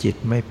ำไงจิต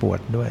ไม่ปวด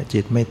ด้วยจิ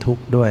ตไม่ทุก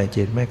ข์ด้วย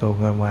จิตไม่กระวน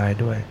กระวาย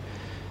ด้วย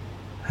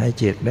ให้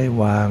จิตได้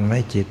วางใ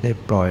ห้จิตได้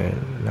ปล่อย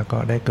แล้วก็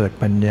ได้เกิด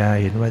ปัญญา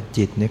เห็นว่า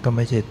จิตนี้ก็ไ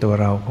ม่ใช่ตัว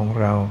เราของ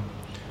เรา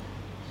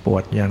ปว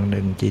ดอย่างห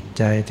นึ่งจิตใ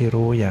จที่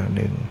รู้อย่างห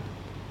นึ่ง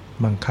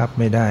บังคับ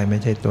ไม่ได้ไม่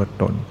ใช่ตัว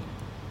ตน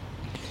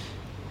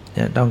เ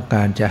นี่ยต้องก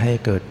ารจะให้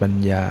เกิดปัญ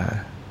ญา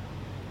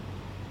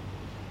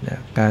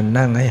การ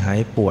นั่งให้หาย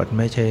ปวด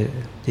ไม่ใช่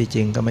ที่จ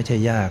ริงก็ไม่ใช่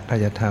ยากถ้า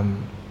จะท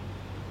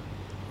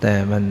ำแต่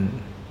มัน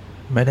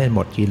ไม่ได้หม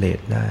ดกิเลส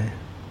ได้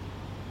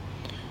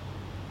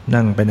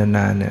นั่งไปน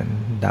านๆเนี่ย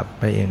ดับ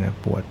ไปเอง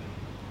ปวด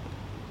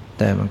แ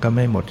ต่มันก็ไ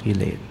ม่หมดกิ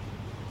เลส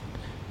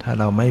ถ้า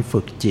เราไม่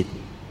ฝึกจิต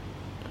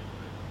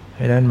เพ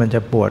ราะนั้นมันจ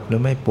ะปวดหรื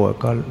อไม่ปวด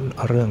ก็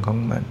เรื่องของ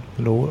มัน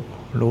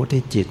รู้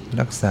ที่จิต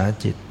รักษา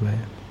จิตไว้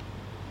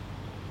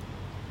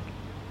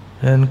เพ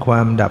ราะนั้นคว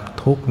ามดับ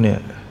ทุกข์เนี่ย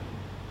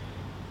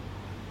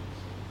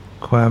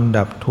ความ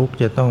ดับทุกข์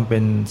จะต้องเป็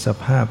นส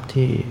ภาพ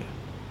ที่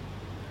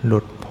หลุ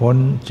ดพ้น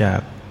จา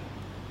ก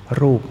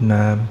รูปน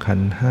ามขั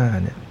นธ์ห้า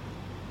เนี่ย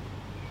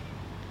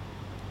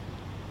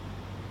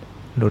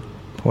หลุด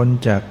พ้น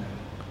จาก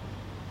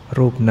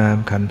รูปนาม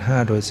ขันธ์ห้า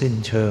โดยสิ้น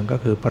เชิงก็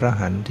คือพระอร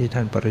หันต์ที่ท่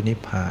านปรินิพ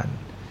พาน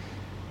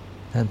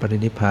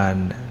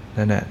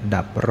นั่นแหละ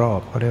ดับรอ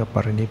บเขาเรียกว่าป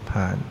รินิพพ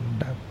าน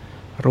ดับ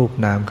รูป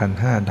นามขันธ์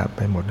ห้าดับไ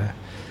ปหมดนะ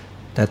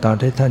แต่ตอน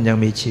ที่ท่านยัง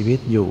มีชีวิต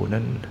อยู่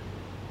นั้น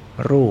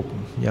รูป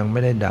ยังไ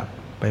ม่ได้ดับ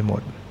ไปหม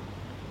ด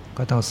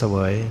ก็ต้องเสว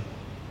ย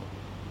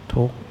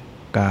ทุกข์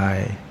กาย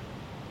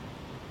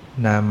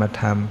นาม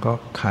ธรรมก็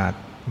ขาด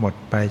หมด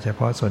ไปเฉพ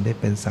าะส่วนที่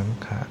เป็นสัง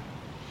ขาร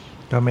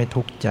ก็ไม่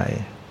ทุกข์ใจ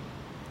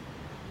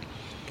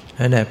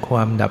นั่นแหละคว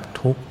ามดับ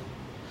ทุกข์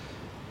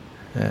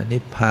นิ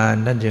พพาน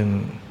นั่นจึง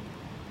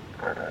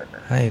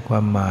ให้คว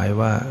ามหมาย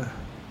ว่า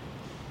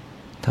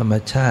ธรรม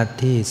ชาติ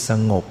ที่ส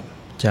งบ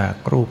จาก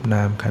รูปน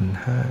ามขันธ์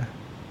ห้า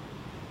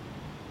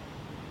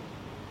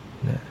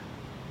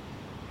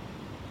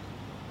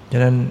ฉ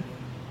ะนั้น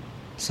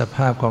สภ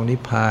าพของนิ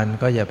พพาน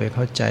ก็อย่าไปเ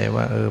ข้าใจ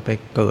ว่าไป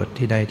เกิด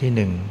ที่ใดที่ห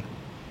นึ่ง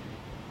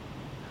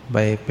ไป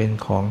เป็น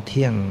ของเ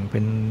ที่ยงเป็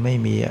นไม่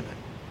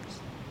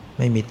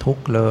มีทุก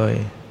ข์เลย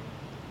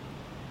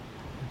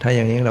ถ้าอ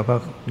ย่างนี้เรา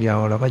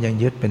ก็ยัง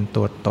ยึดเป็น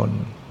ตัวตน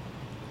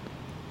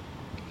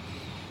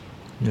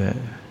เนี่ย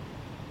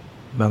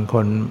บางค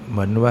นเห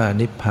มือนว่า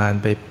นิพพาน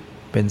ไป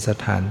เป็นส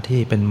ถาน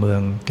ที่เป็นเมือ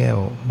งแก้ว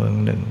เมือง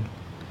หนึ่ง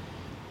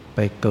ไป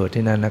เกิด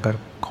ที่นั่นแล้วก็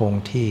คง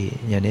ที่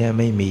อย่างนี้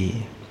ไม่มี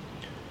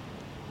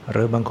ห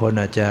รือบางคน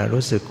อาจจะ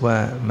รู้สึกว่า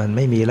มันไ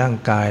ม่มีร่าง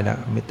กายแล้ว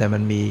แต่มั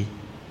นมี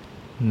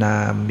นา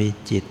มมี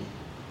จิต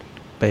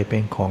ไปเป็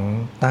นของ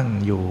ตั้ง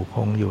อยู่ค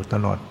งอยู่ต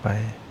ลอดไป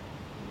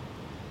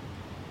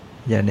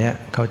อย่างนี้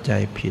เข้าใจ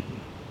ผิด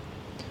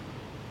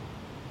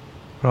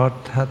เพราะ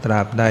ถ้าตร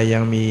าบใดยั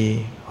งมี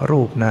รู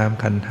ปนาม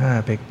ขันธ์ห้า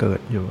ไปเกิ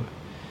ดอยู่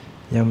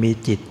ยังมี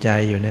จิตใจ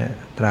อยู่เนี่ย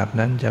ตราบ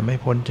นั้นจะไม่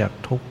พ้นจาก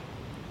ทุกข์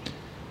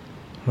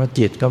เพราะ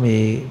จิตก็มี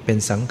เป็น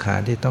สังขาร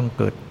ที่ต้อง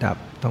เกิดดับ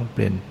ต้องเป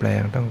ลี่ยนแปล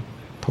งต้อง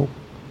ทุกข์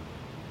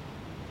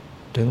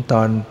ถึงต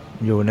อน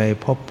อยู่ใน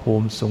ภพภู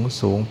มิ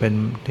สูงเป็น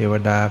เทว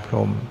ดาพร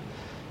หม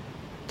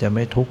จะไ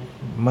ม่ทุกข์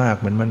มาก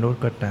เหมือนมนุษ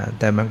ย์ก็ตาม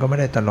แต่มันก็ไม่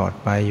ได้ตลอด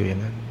ไปอยู่อย่า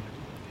งนั้น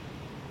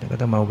ก็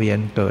ต้องมาเวียน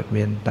เกิดเ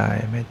วียนตาย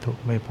ไม่ทุก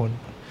ข์ไม่พ้น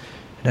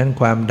ดังนั้น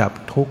ความดับ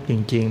ทุกข์จ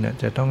ริงๆเนี่ย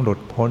จะต้องหลุด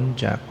พ้น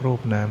จากรู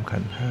ปนามขั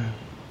นธ์ห้า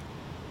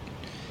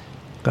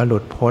ก็หลุ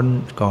ดพ้น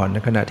ก่อนใน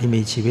ขณะที่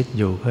มีชีวิต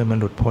อยู่เพื่อมัน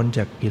หลุดพ้นจ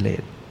ากกิเล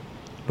ส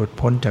หลุด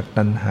พ้นจาก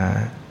ตัณหา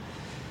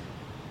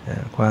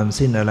ความ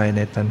สิ้นอะไรใ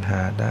นตัณหา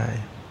ได้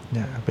เ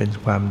นี่ยเป็น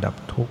ความดับ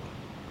ทุกข์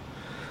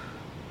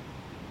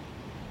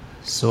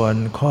ส่วน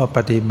ข้อป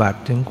ฏิบัติ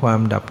ถึงความ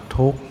ดับ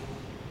ทุกข์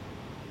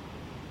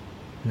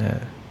นะ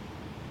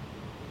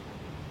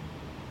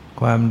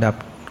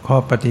ข้อ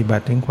ปฏิบั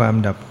ติถึงความ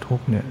ดับทุก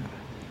ข์เนี่ย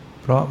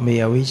เพราะมี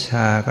อวิชช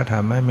าก็ท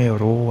ำให้ไม่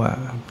รู้ว่า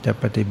จะ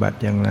ปฏิบัติ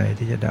อย่างไร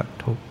ที่จะดับ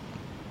ทุกข์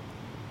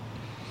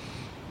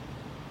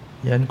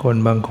ยันคน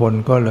บางคน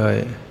ก็เลย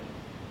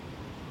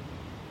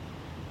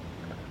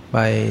ไป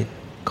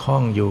คล้อ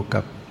งอยู่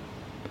กับ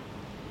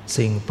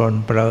สิ่งปรน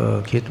เปรอ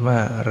คิดว่า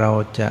เรา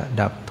จะ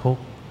ดับทุก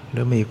ข์ห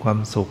รือมีความ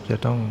สุขจะ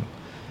ต้อง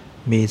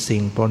มีสิ่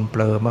งปรนเป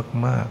รอ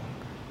มาก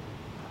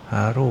ๆห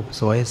ารูป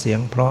สวยเสียง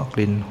เพราะก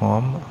ลิ่นหอ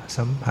ม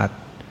สัมผัส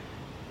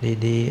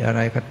ดีๆอะไร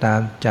ก็ตาม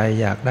ใจ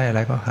อยากได้อะไร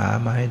ก็หา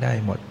มาให้ได้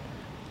หมด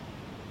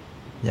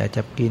อยากจ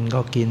ะกิน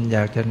ก็กินอย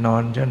ากจะนอ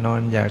นก็นอ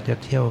นอยากจะ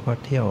เที่ยวก็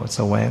เที่ยวแส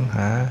วงห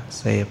า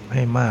เสพใ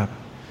ห้มาก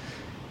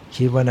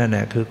คิดว่านั่นแหล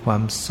ะคือควา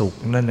มสุข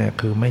นั่นแหละ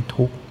คือไม่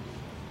ทุกข์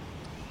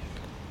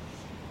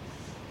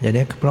อย่าง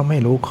นี้เพราะไม่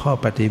รู้ข้อ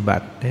ปฏิบั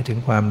ติได้ถึง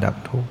ความดับ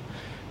ทุกข์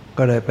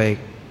ก็เลยไป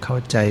เข้า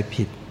ใจ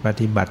ผิดป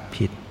ฏิบัติ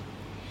ผิด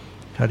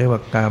เขาเรียกว่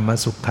ากาม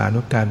สุขา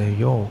นุการน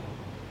โยค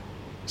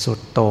สุด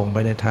โต่งไป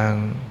ในทาง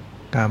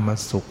กาม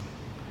สุข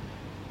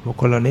บุค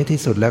คลเหล่านี้ที่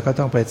สุดแล้วก็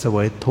ต้องไปเสว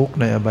ยทุกข์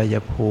ในอบาย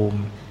ภูมิ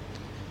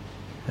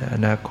อ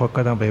นาคต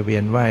ก็ต้องไปเวี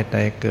ยนว่ายต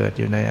ายเกิดอ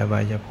ยู่ในอบา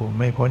ยภูมิ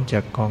ไม่พ้นจา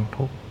กกอง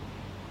ทุกข์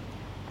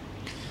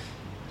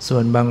ส่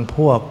วนบางพ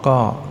วกก็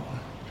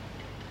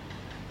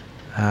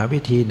หาวิ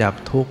ธีดับ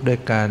ทุกข์ด้วย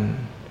การ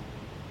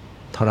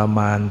ทรม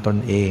านตน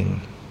เอง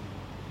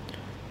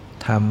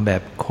ทำแบ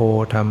บโค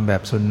ทำแบ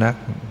บสุนัข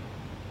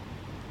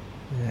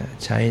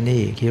ใช้ห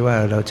นี้คิดว่า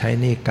เราใช้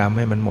หนี้กรรมใ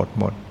ห้มันหม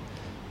ด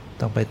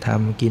ต้องไปท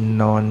ำกิน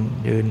นอน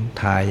ยืน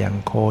ถ่ายอย่าง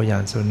โคอย่า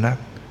งสุนัข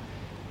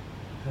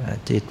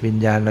จิตวิญ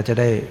ญาณเราจะ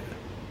ได้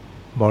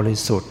บริ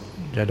สุทธิ์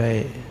จะได้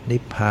นิ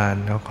พพาน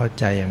เขาเข้า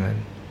ใจอย่างนั้น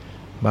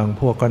บางพ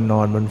วกก็น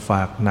อนบนฝ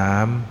ากน้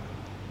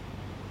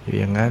ำอยู่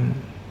อย่างนั้น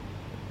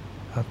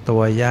เอาตั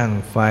วย่าง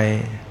ไฟ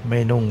ไม่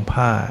นุ่ง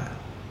ผ้า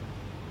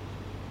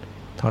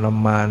ทร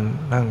มาน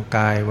ร่างก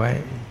ายไว้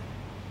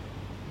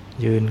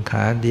ยืนข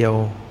าเดียว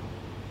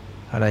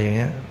อะไรอย่างเ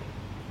งี้ย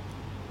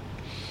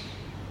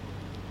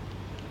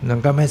มัน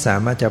ก็ไม่สา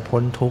มารถจะ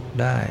พ้นทุกข์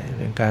ได้เ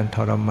ป็นการท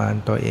รมาน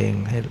ตัวเอง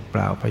ให้เป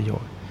ล่าประโย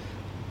ชน์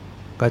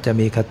ก็จะ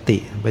มีคติ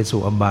ไป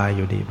สู่อบายอ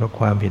ยู่ดีเพราะ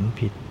ความเห็น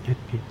ผิดยึด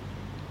ผิด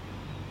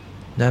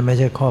นั่นไม่ใ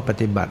ช่ข้อป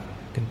ฏิบัติ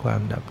ถึงความ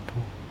ดับทุ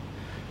กข์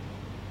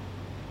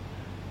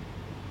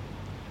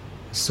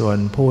ส่วน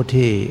ผู้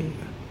ที่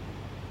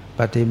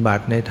ปฏิบั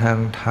ติในทาง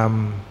ธรรม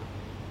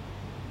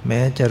แม้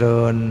เจ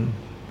ริญ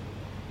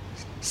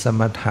ส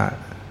มถะ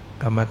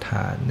กรรมฐ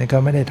านนี่ก็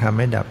ไม่ได้ทำใ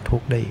ห้ดับทุ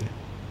กข์ได้อีก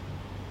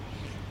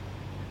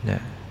เนี่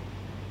ย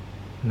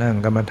นั่ง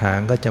กรรมฐาน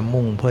ก็จะ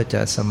มุ่งเพื่อจ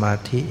ะสมา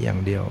ธิอย่าง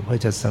เดียวเพื่อ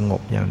จะสง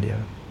บอย่างเดียว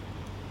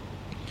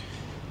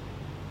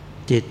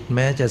จิตแ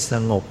ม้จะส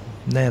งบ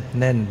แนบ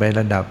แน่นไปร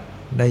ะดับ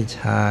ได้ฌ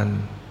าน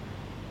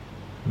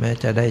แม้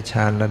จะได้ฌ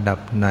านระดับ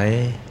ไหน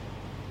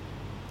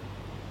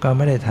ก็ไ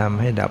ม่ได้ทำ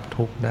ให้ดับ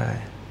ทุกข์ได้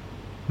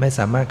ไม่ส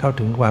ามารถเข้า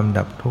ถึงความ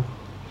ดับทุกข์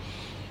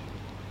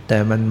แต่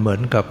มันเหมือ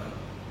นกับ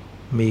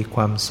มีค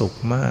วามสุข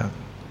มาก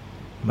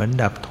เหมือน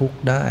ดับทุกข์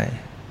ได้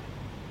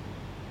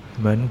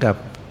เหมือนกับ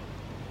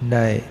ไ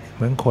ด้เห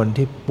มือนคน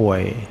ที่ป่ว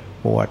ย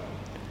ปวด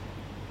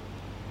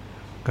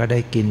ก็ได้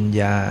กิน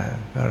ยา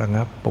ก็ระ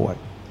งับปวด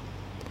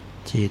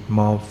ฉีดม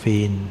อร์ฟี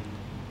น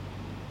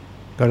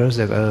ก็รู้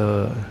สึก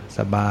ส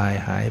บาย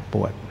หายป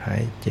วดหา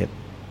ยเจ็บ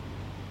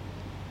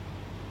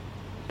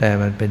แต่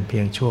มันเป็นเพี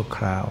ยงชั่วค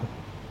ราว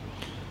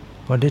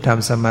คนที่ท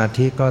ำสมา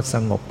ธิก็ส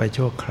งบไป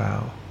ชั่วครา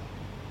ว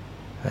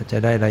อาจจะ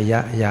ได้ระยะ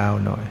ยาว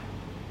หน่อย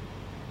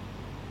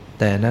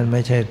แต่นั่นไ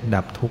ม่ใช่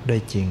ดับทุกข์ได้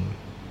จริง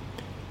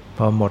พ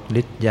อหมด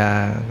ฤทธิ์ยา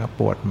ก็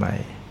ปวดใหม่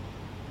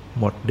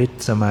หมดฤท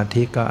ธิ์สมา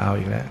ธิก็เอา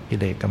อีกแล้วกิ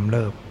เลสกำเ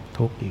ริบ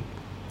ทุกข์อีก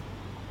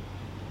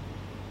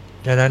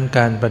ฉะนั้นก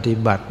ารปฏิ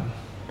บัติ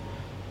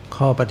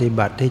ข้อปฏิ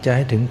บัติที่จะใ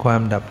ห้ถึงควา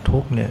มดับทุ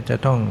กข์เนี่ยจะ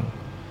ต้อง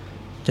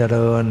เจ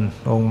ริญ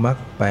องค์มรรค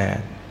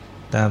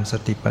8ตามส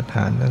ติปัฏฐ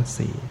านทั้ง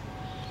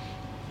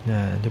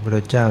4ที่พระพุทธ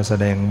เจ้าแส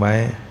ดงไว้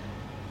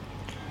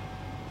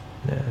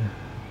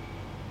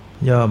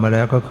ย่อมาแ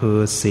ล้วก็คือ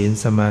ศีล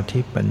สมาธิ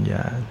ปัญญ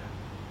า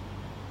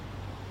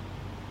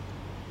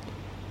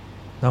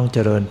ต้องเจ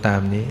ริญตา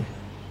มนี้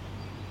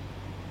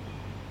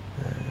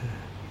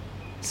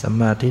สัม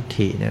มาทิฏ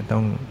ฐิเนี่ยต้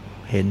อง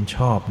เห็นช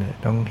อบเนี่ย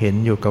ต้องเห็น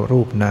อยู่กับ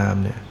รูปนาม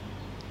เนี่ย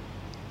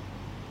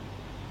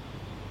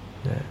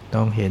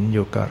ต้องเห็นอ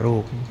ยู่กับรู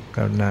ป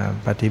กับนาม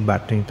ปฏิบั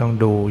ติจึงต้อง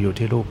ดูอยู่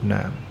ที่รูปน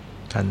าม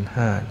ขันธ์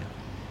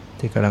5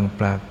ที่กำลัง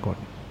ปรากฏ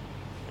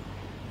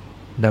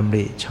ดำ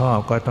ริชอบ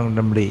ก็ต้องด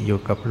ำริอยู่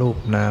กับรูป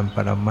นามป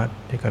รมัตถ์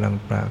ที่กำลัง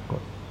ปราก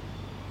ฏ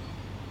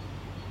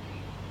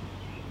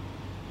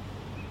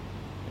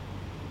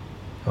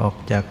ออก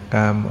จากก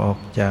ามออก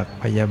จาก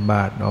พยาบ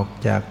าทออก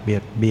จากเบีย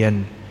ดเบียน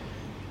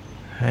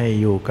ให้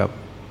อยู่กับ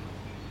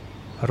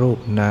รูป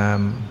นาม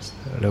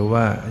หรือ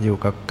ว่าอยู่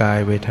กับกาย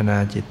เวทนา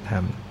จิตธรร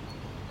ม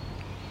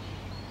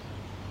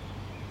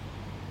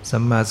สั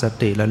มมาส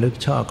ติระลึก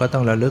ชอบก็ต้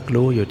องระลึก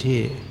รู้อยู่ที่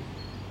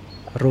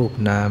รูป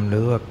นามหรื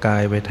อว่ากา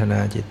ยเวทนา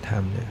จิตธร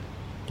รมเนี่ย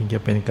จึงจะ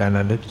เป็นการร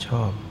ะลึกช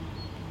อบ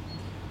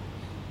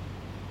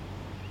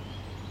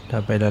ถ้า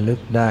ไประลึก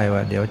ได้ว่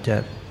าเดี๋ยวจะ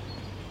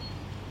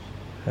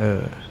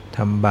ท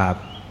ำบาป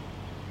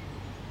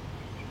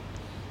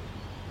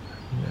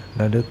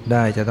ระลึกไ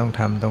ด้จะต้อง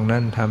ทำตรงนั้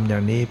นทำอย่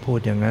างนี้พูด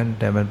อย่างนั้น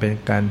แต่มันเป็น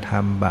การท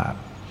ำบาป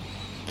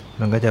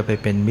มันก็จะไป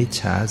เป็นมิจ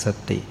ฉาส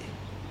ติ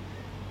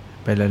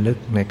ไประลึก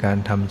ในการ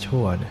ทำ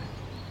ชั่วเนี่ย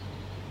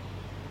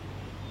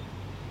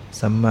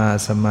สัมมา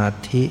สมา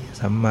ธิ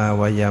สัมมา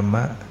วายาม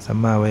ะสัม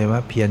มาวายามะ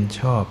เพียร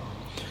ชอบ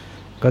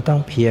ก็ต้อง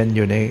เพียรอ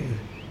ยู่ใน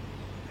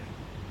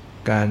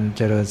การเ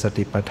จริญส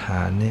ติปัฏฐ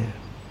านเนี่ย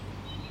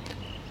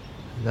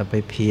จะไป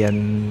เพียร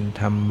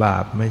ทำบา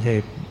ปไม่ใ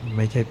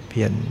ช่เ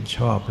พียรช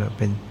อบนะ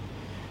เป็น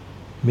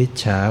มิจ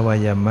ฉาวา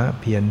ยามะ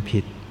เพียรผิ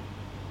ด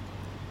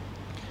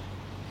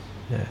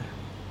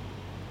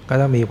ก็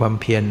ต้องมีความ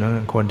เพียรน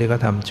ะคนที่เขา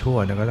ทำชั่ว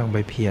เนี่ยก็ต้องไป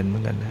เพียรเหมื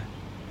อนกันนะ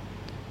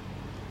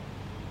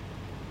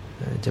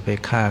จะไป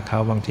ฆ่าเขา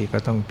บางทีก็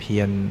ต้องเพี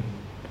ยร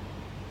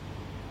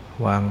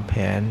วางแผ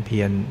นเพี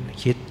ยร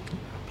คิด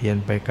เพียร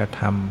ไปกระ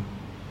ท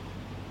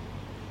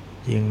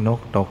ำยิงนก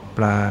ตกป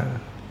ลา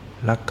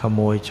ลักขโม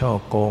ยช่อ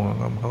โกง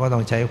เขาก็ต้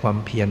องใช้ความ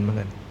เพียรเหมือน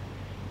กัน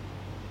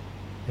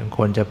อย่างค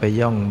นจะไป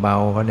ย่องเบา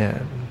เขาเนี่ย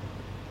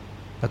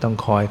ก็ต้อง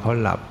คอยเขา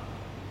หลับ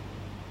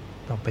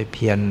ต้องไปเ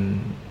พียร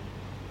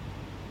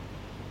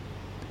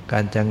กา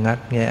รจะงัด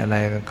แงะอะไร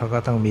เขาก็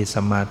ต้องมีส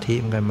มาธิ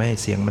เหมือนกันไม่ให้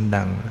เสียงมัน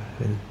ดัง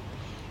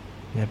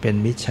เนี่ยเป็น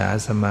มิจฉา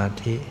สมา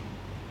ธิ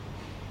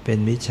เป็น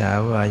มิจฉา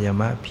วายา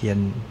มะเพี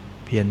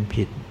ยร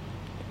ผิด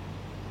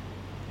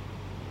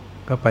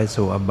ก็ไป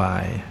สู่อบา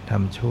ยท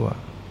ำชั่ว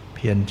เ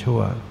พียรชั่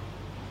ว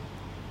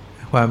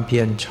ความเพี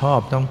ยรชอบ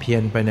ต้องเพีย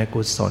รไปใน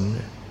กุศล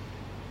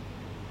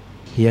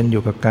เพียรอ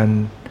ยู่กับการ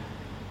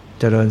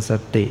เจริญส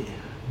ติ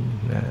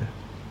เ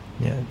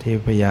นี่ยที่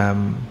พยายาม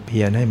เพี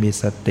ยรให้มี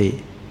สติ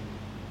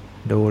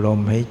ดูลม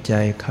หายใจ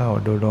เข้า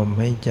ดูลม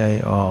หายใจ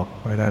ออก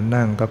เวลา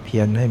นั่งก็เพี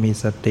ยรให้มี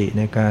สติใ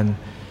นการ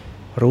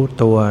รู้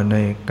ตัวใน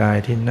กาย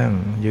ที่นั่ง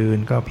ยืน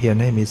ก็เพียร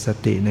ให้มีส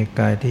ติใน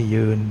กายที่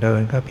ยืนเดิ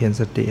นก็เพียร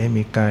สติให้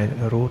มีกาย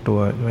รู้ตัว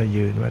ว่า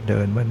ยืนว่าเดิ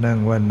นว่านั่ง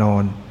ว่านอ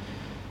น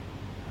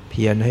เ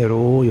พียรให้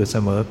รู้อยู่เส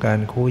มอการ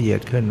คู่เหยีย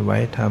ดเคลื่อนไหว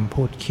ทำ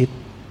พูดคิด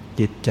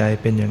จิตใจ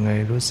เป็นยังไง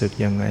รู้สึก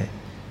ยังไง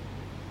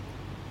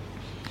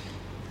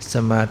ส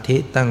มาธิ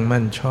ตั้ง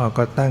มั่นชอบ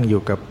ก็ตั้งอ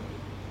ยู่กับ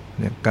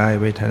กาย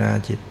เวทนา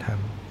จิตธรรม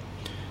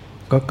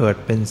ก็เกิด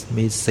เป็น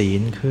มีศี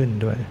ลขึ้น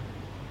ด้วย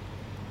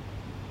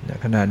ใน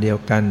ขณะเดียว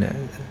กันเนี่ย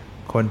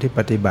คนที่ป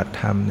ฏิบัติ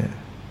ธรรมเนี่ย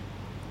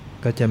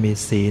ก็จะมี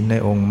ศีลใน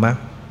องค์มรรค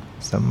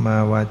สัมมา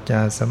วาจ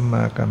าสัมม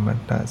ากัมมัน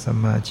ตะสัม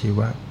มาชี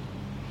วะ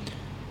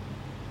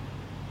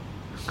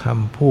ค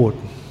ำพูด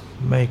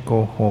ไม่โก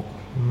หก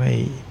ไม่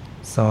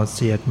ส่อเ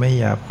สียดไม่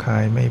หยาบคา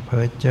ยไม่เ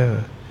พ้อเจ้อ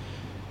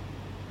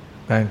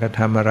การกระท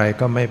ำอะไร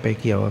ก็ไม่ไป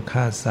เกี่ยวกับ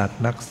ฆ่าสัตว์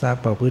ลักทรัพ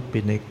ย์ประพฤติผิ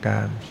ดในก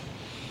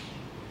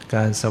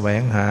ารแสว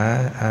งหา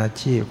อา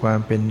ชีพความ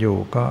เป็นอยู่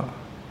ก็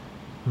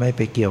ไม่ไ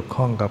ปเกี่ยว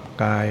ข้องกับ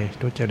กาย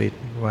ทุจริต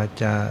วา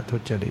จาทุ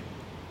จริต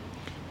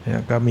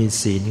ก็มี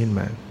ศีลขึ้น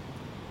มา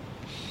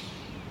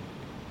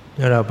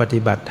ถ้าเราปฏิ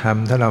บัติธรรม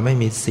ถ้าเราไม่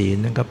มีศีล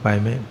นั่นก็ไป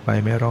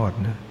ไม่รอด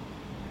นะ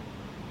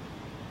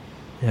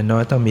อย่างน้อ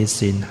ยต้องมี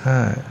ศีลห้า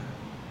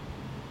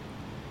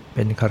เ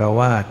ป็นฆรา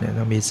วาสเนี่ย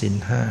ต้องมีศีล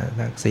ห้า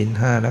ศีล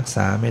ห้ารักษ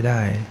าไม่ไ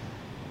ด้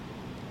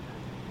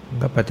มัน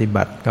ก็ปฏิ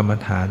บัติกรรม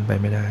ฐานไป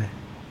ไม่ได้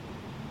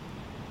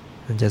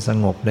มันจะส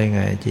งบได้ไ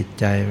งจิต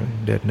ใจ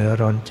เดือดเนื้อ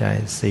ร้อนใจ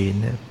ศีล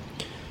เนี่ย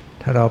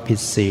ถ้าเราผิด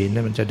ศีลเ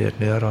นี่ยมันจะเดือด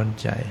เนื้อร้อน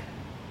ใจ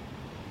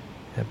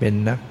เป็น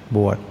นักบ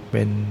วชเ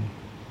ป็น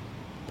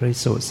พระภิก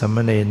ษุสาม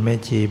เณรแม่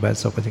ชีบา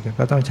ศกปฏิฆะ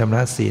ก็ต้องชำร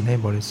ะศีลให้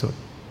บริสุท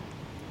ธิ์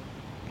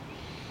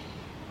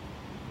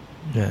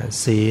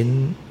ศีล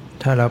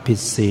ถ้าเราผิด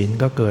ศีล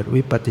ก็เกิด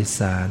วิปฏิส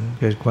าร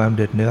เกิดความเ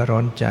ดือดเนื้อร้อ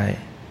นใจ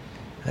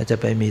อาจจะ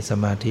ไปมีส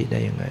มาธิได้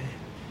ยังไง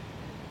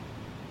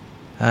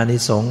อานิ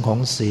สงส์ของ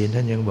ศีลท่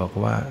านยังบอก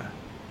ว่า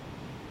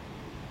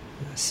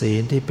ศี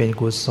ลที่เป็น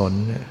กุศล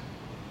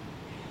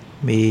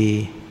มี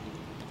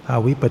อ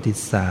วิปฏิ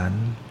สาร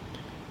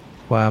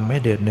ความไม่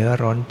เดือดเนื้อ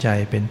ร้อนใจ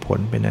เป็นผล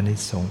เป็นอานิ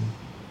สงส์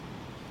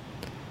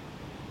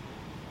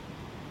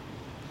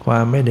ควา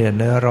มไม่เดือด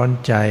เนื้อร้อน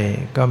ใจ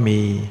ก็มี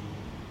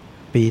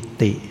ปี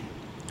ติ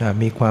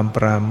มีความป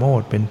ราโม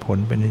ทย์เป็นผล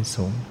เป็นอานิส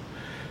งส์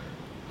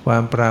ควา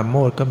มปราโม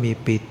ทย์ก็มี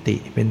ปีติ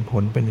เป็นผ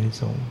ลเป็นอานิ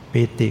สงส์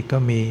ปีติก็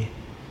มี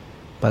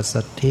ปัส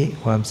สัทธิ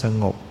ความส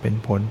งบเป็น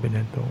ผลเป็นอ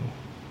านิสงส์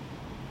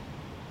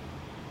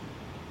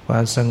ควา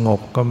มสงบ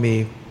ก็มี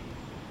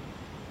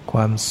คว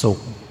ามสุข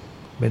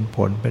เป็นผ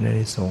ลเป็นอา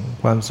นิสงส์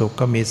ความสุข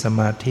ก็มีส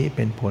มาธิเ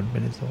ป็นผลเป็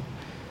นอานิสงส์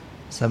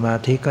สมา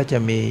ธิก็จะ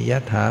มีย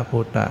ถาภู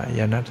ตญ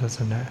าณทัสส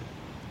นะ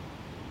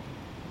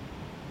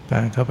ก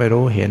ารเข้าไป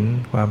รู้เห็น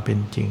ความเป็น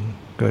จริง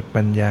เกิด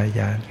ปัญญาญ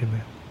าณขึ้นม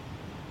า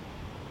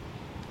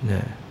เ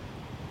นี่ย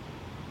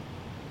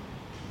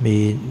มี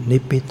นิ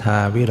พพิทา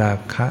วิรา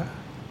คะ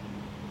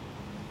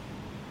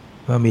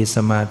เมื่อมีส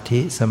มาธิ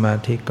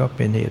ก็เ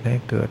ป็นเหตุให้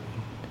เกิด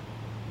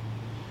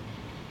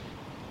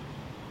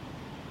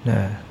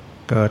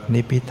เกิด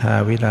นิพพิทา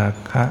วิรา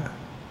คะ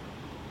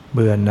เ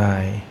บื่อหน่า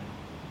ย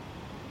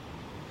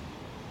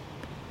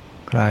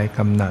คลายก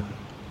ำหนัด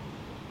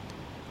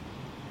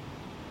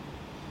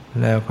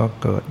แล้วก็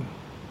เกิ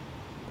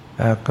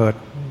ด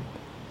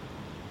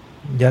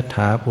ยถ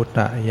าภูต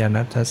ญาณ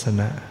ทัสส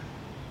นะ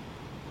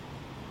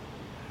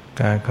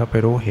การเข้าไป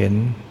รู้เห็น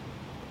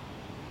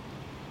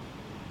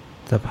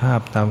สภาพ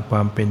ตามคว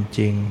ามเป็นจ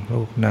ริง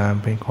รูปนาม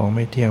เป็นของไ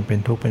ม่เที่ยงเป็น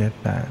ทุกข์เป็นอนัต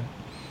ตา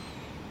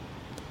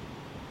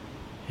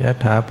ย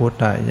ถาภู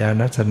ตญา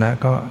ณทัสสนะ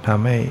ก็ท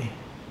ำให้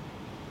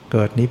เ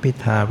กิดนิพพิ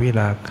ทาวิ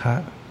ราคะ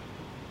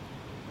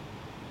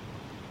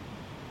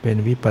เป็น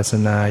วิปัสส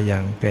นาอย่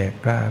างแก่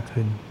กล้า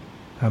ขึ้น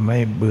ทำให้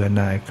เบื่อห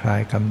น่ายคลา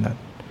ยกำหนัด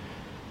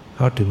เ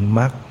ข้าถึงม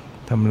รรค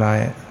ทำลาย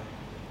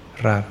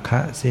ราคะ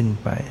สิ้น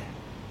ไป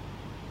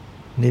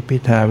นิพพิ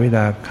ทาวิร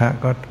าคะ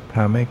ก็ท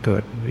ำให้เกิ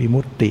ดวิ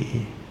มุตติ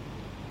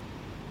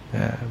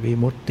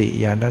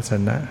ญาณทัสส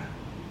นะ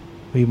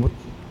วิมุตติ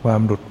ควา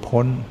มหลุด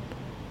พ้น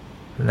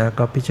แล้ว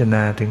ก็พิจารณ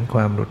าถึงคว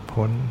ามหลุด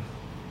พ้น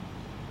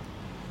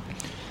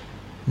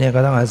เนี่ยก็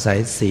ต้องอาศัย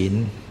ศีล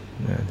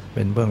เ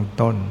ป็นเบื้อง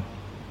ต้น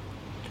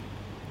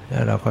แล้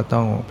วเราก็ต้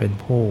องเป็น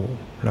ผู้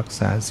รัก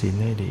ษาศีล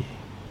ให้ดี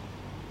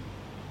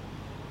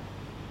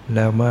แ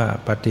ล้วเมื่อ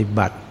ปฏิ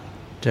บัติ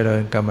เจริ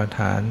ญกรรมฐ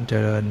านเจ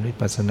ริญวิ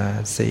ปัสสนา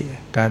สี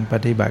การป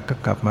ฏิบัติก็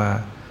กลับมา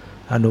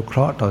อนุเคร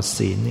าะห์ต่อ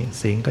ศีล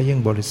ศีลก็ยิ่ง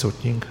บริสุท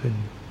ธิ์ยิ่งขึ้น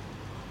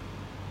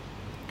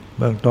เ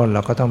บื้องต้นเร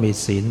าก็ต้องมี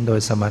ศีลโดย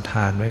สมท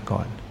านไว้ก่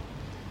อน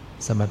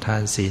สมทา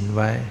นศีลไ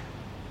ว้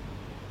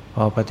พ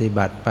อปฏิ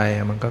บัติไป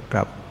มันก็ก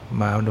ลับ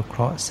มาอนุเคร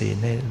าะห์ศีล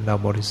ให้เรา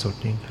บริสุท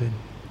ธิ์ยิ่งขึ้น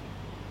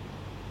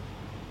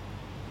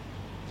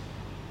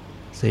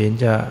ศีล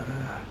จะ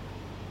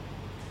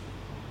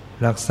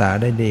รักษา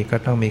ได้ดีก็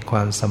ต้องมีคว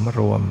ามสำร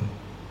วม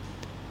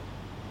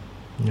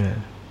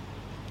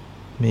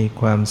มี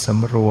ความส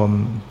ำรวม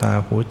ตา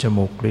หูจ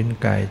มูกลิ้น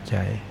กายใจ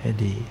ให้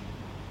ดี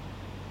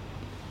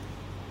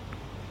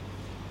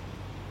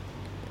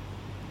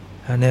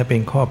อันนี้เป็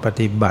นข้อป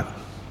ฏิบัติ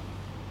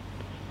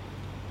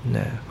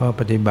ข้อ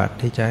ปฏิบัติ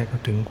ที่จะให้เข้า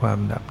ถึงความ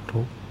ดับ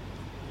ทุกข์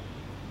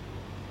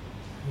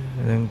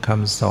นั่นค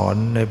ำสอน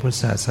ในพุทธ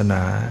ศาสน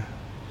า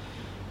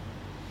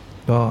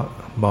ก็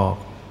บอก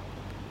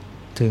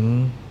ถึง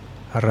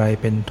อะไร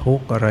เป็นทุก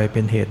ข์อะไรเ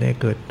ป็นเหตุให้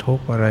เกิดทุก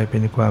ข์อะไรเป็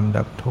นความ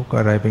ดับทุกข์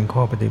อะไรเป็นข้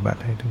อปฏิบัติ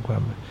ให้ถึงควา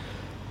ม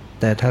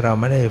แต่ถ้าเรา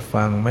ไม่ได้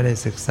ฟังไม่ได้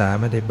ศึกษา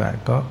ไม่ได้ปฏิบัติ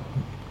ก็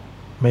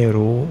ไม่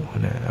รู้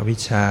นะอวิช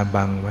ชา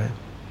บังไว้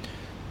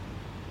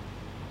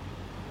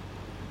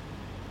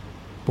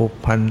ปุพ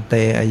พันเต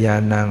อญา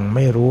ณังไ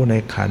ม่รู้ใน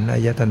ขันธ์อา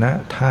ยตนะ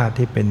ธาตุ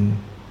ที่เป็น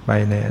ม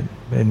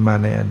า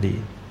ในอดี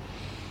ต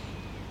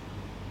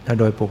ถ้า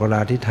โดยปุกร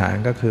าธิฐาน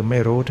ก็คือไม่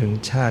รู้ถึง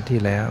ชาติที่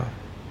แล้ว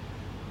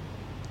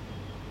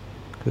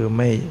คือไ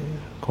ม่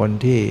คน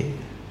ที่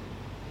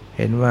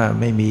ห็นว่า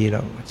ไม่มีหร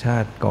อกชา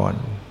ติก่อน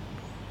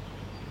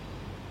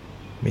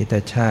มีแต่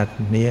ชาติ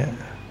นี้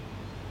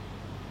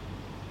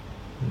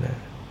นะ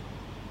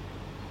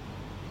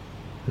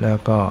แล้ว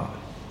ก็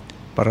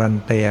ปรัน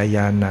เตย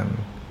านัง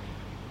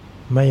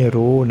ไม่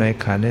รู้ใน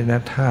ขัน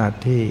ธ์ธาตุ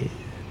ที่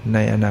ใน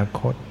อนา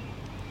คต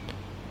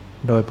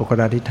โดยปุค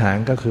ลาธิฐาน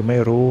ก็คือไม่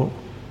รู้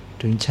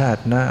ถึงชา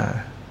ติหน้า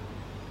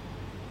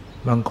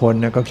บางคน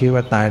เนี่ยก็คิด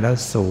ว่าตายแล้ว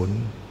ศูนย์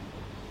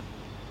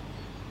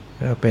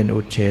แล้วเป็นอุ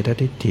เฉท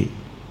ทิฏฐิ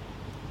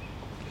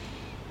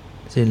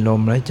สิ้นล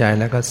มหายใจ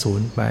แล้วก็สู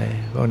ญไป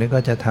พวกนี้ก็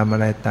จะทำอะ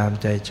ไรตาม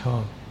ใจชอ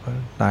บ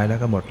ตายแล้ว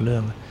ก็หมดเรื่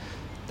อง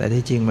แต่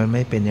ที่จริงมันไ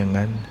ม่เป็นอย่าง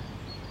นั้น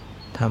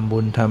ทำบุ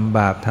ญทำบ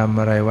าปทำ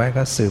อะไรไว้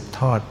ก็สืบท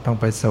อดต้อง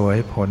ไปเสวย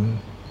ผล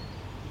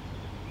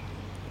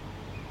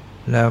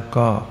แล้ว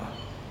ก็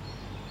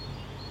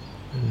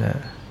นะ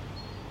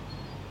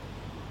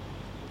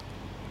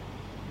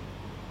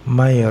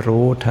ไม่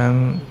รู้ทั้ง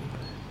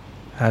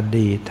อ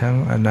ดีตทั้ง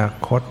อนา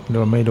คตโด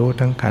ยไม่รู้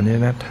ทั้งขัน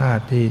ธ์ธา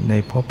ตุที่ใน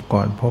ภพก่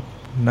อนภพ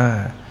หน้า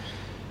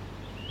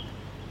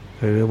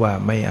หรือว่า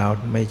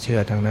ไม่เชื่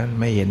อทางนั้น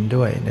ไม่เห็น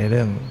ด้วยในเ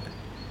รื่อง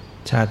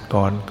ชาติ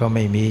ก่อนก็ไ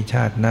ม่มีช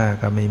าติหน้า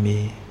ก็ไม่มี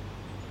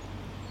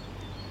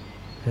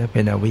นี่เ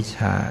ป็นอวิชช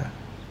า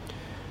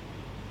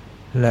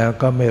แล้ว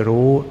ก็ไม่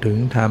รู้ถึง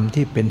ธรรม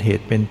ที่เป็นเห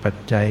ตุเป็นปัจ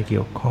จัยเ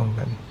กี่ยวข้อง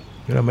กัน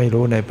เราไม่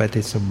รู้ในป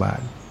ฏิสสมบา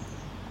ท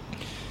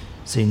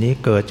สิ่งนี้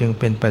เกิดจึง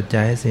เป็นปัจ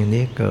จัยให้สิ่ง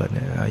นี้เกิด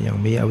อย่าง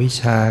มีอวิช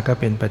ชาก็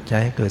เป็นปัจจั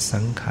ยให้เกิด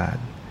สังขาร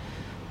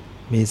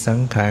มีสัง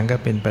ขารก็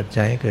เป็นปัจ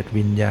จัยให้เกิด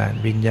วิญญาณ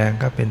วิญญาณ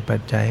ก็เป็นปั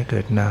จจัยให้เกิ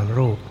ดนาม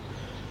รูป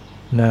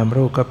นาม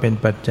รูปก็เป็น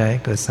ปัจจัยให้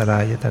เกิดสลา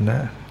ยตนะ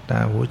ตา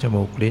หูจ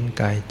มูกลิ้น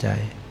กายใจ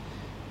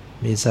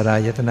มีสลา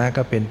ยตนะ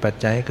ก็เป็นปัจ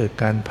จัยให้เกิด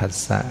การผัส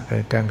สะเกิ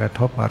ดการกระ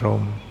ทบอาร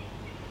มณ์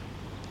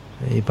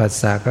มีผัส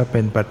สะก็เ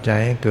ป็นปัจจัย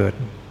ให้เกิด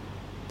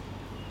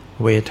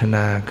เวทน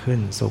าขึ้น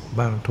สุข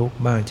บ้างทุกข์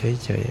บ้าง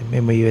เฉยๆไม่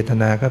มีเวท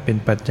นาก็เป็น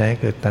ปัจจัยให้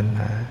เกิดตัณ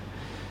หา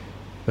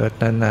เกิด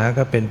ตัณหา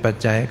ก็เป็นปัจ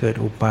จัยให้เกิด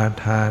อุปา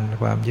ทาน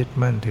ความยึด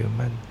มั่นถือ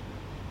มั่น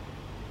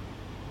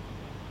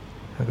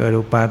เกิด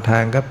อุปาทา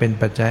นก็เป็น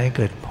ปัจจัยให้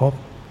เกิดภพ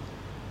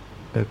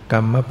เกิดกร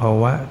รมภา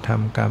วะท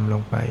ำกรรมล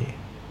งไป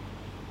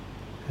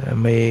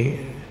มี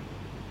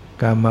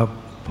กรรม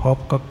ภพ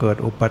ก็เกิด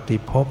อุปาติ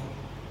ภพ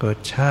เกิด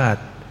ชา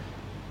ติ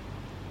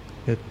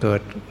เกิ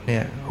ดเนี่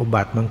ยอุ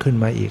บัติมันขึ้น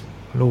มาอีก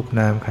รูป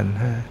นามขันธ์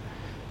ห้า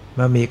เ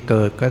มื่อมีเ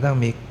กิดก็ต้อง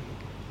มี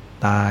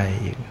ตาย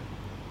อีก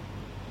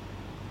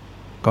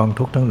กอง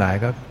ทุกข์ทั้งหลาย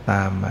ก็ต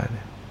ามมา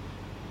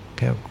แ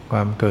ค่คว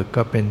ามเกิด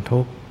ก็เป็น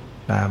ทุกข์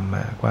ตามม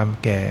าความ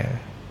แก่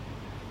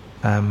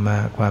ตามมา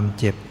ความ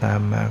เจ็บตาม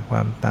มาคว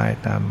ามตาย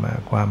ตามมา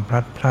ความพ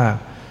ลัดพราก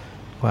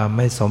ความไ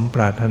ม่สมป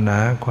รารถนา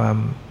ความ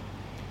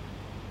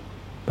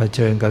เผ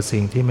ชิญกับ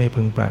สิ่งที่ไม่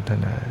พึงปรารถ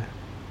นา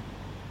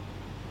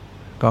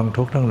กอง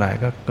ทุกข์ทั้งหลาย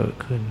ก็เกิด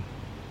ขึ้น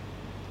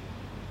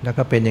แล้ว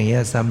ก็เป็นอย่างนี้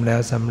ซ้ำแล้ว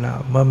ซ้ำเล่า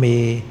เมื่อ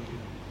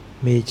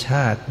มีช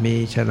าติมี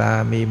ชรา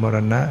มีมร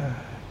ณะ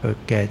เกิด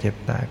แก่เจ็บ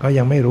ตายก็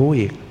ยังไม่รู้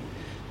อีก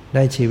ไ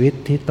ด้ชีวิต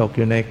ที่ตกอ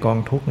ยู่ในกอง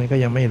ทุกข์นี้ก็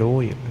ยังไม่รู้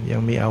อีกยั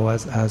งมี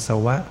อาส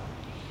วะ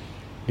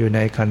อยู่ใน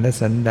ขันธ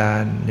สันดา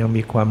นยัง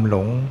มีความหล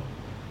ง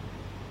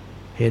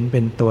เห็นเป็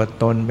นตัว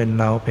ตนเป็น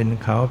เราเป็น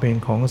เขาเป็น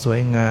ของสว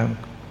ยงาม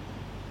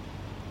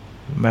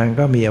มัน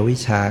ก็มีอวิช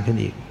ชาขึ้น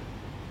อีก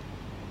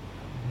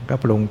ก็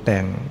ปรุงแต่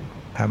ง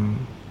ท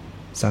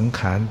ำสังข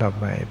ารต่อ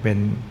ไปเ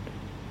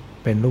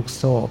ป็นลูกโ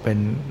ซ่เ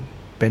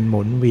ป็นห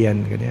มุนเวียน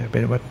กันเนี่ยเป็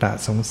นวัฏฏะ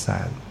สงส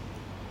าร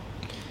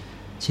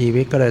ชี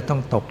วิตก็เลยต้อ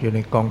งตกอยู่ใน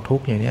กองทุก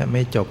ข์อย่างนี้ไ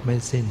ม่จบไม่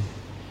สิ้น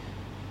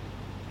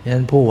ฉะ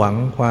นั้นผู้หวัง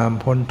ความ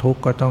พ้นทุก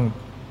ข์ก็ต้อง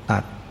ตั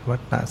ดวั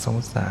ฏฏะสง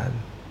สาร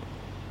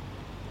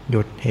ห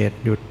ยุดเหตุ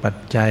หยุดปัจ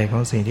จัยขอ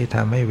งสิ่งที่ท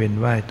ำให้เวียน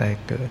ว่ายตาย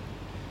เกิด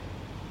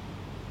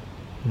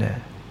เนี่ย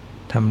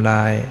ทำล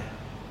าย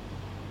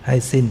ให้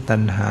สิ้นตั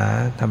ณหา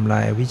ทำลา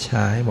ยอวิชช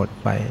าให้หมด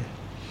ไป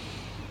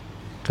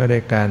ก็ได้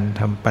การ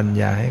ทำปัญ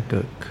ญาให้เ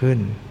กิดขึ้น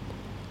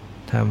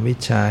ทำวิ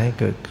ชาให้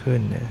เกิดขึ้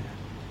นเนี่ย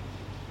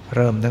เ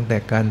ริ่มตั้งแต่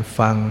การ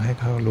ฟังให้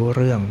เขารู้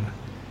เรื่อง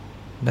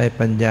ได้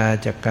ปัญญา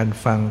จากการ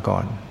ฟังก่อ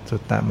นสุ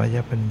ตตมย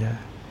ปัญญา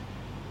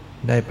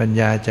ได้ปัญ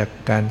ญาจาก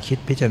การคิด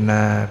พิจารณ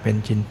าเป็น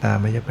จินตา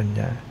มยปัญ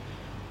ญา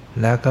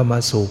แล้วก็มา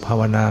สู่ภา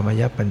วนาม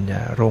ยปัญญ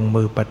าลง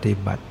มือปฏิ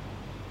บัติ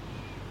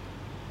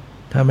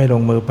ถ้าไม่ล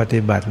งมือป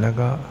ฏิบัติแล้ว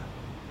ก็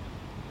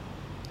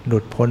หลุ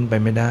ดพ้นไป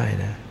ไม่ได้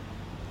นะ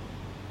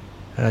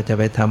เราจะ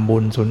ไปทำบุ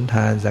ญสุนท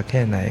านสักแ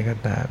ค่ไหนก็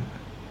ตาม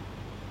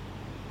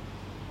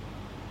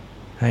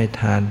ให้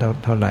ทาน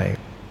เท่าไหร่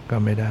ก็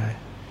ไม่ได้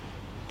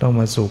ต้อง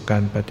มาสู่กา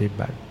รปฏิ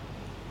บัติ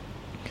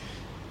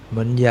เห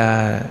มือน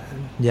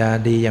ยา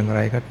ดีอย่างไ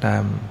รก็ตา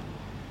ม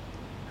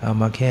เอา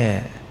มาแค่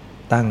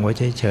ตั้งไว้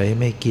เฉยๆ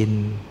ไม่กิน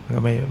ก็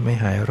ไม่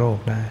หายโรค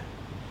ได้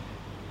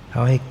เข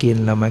าให้กิน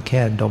เรามาแ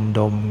ค่ด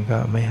มก็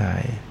ไม่หา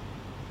ย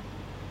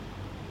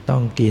ต้อ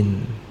งกิน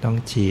ต้อง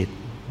ฉีด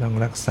ต้อง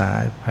รักษา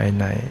ภาย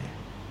ใน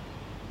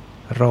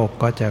โรค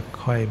ก็จะ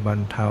ค่อยบรร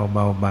เทาเบ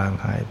าบาง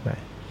หายไป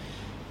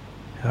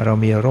เรา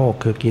มีโรค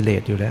คือกิเล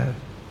สอยู่แล้ว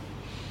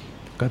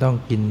ก็ต้อง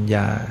กินย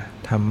า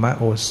ธรรม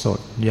โอส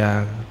ถยา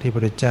ที่พระพุ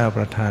ทธเจ้าป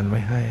ระทานไว้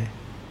ให้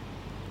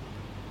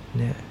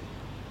เนี่ย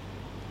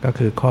ก็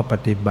คือข้อป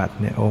ฏิบัติ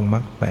เนี่ยองค์มร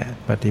รคแปด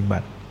ปฏิบั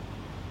ติ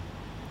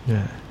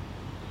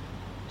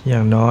อย่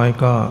างน้อย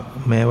ก็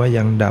แม้ว่า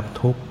ยังดับ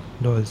ทุกข์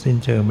โดยสิ้น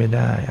เชิงไม่ไ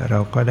ด้เรา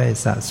ก็ได้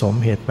สะสม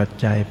เหตุปัจ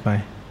จัยไป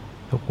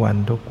ทุกวั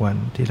น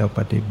ที่เรา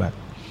ปฏิบัติ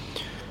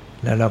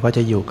แล้วเราก็จ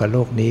ะอยู่กับโล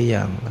กนี้อ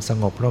ย่างส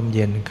งบร่มเ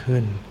ย็นขึ้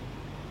น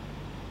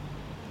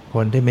ค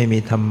นที่ไม่มี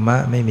ธรรมะ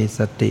ไม่มีส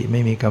ติไ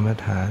ม่มีกรรม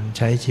ฐานใ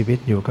ช้ชีวิต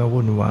อยู่ก็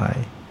วุ่นวาย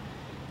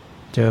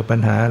เจอปัญ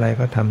หาอะไร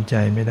ก็ทำใจ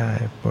ไม่ได้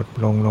ปลดป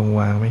ลงลง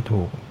วางไม่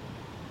ถูก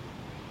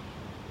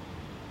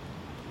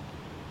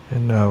ฉะ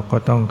นั้นเราก็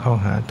ต้องเข้า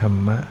หาธร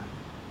รมะ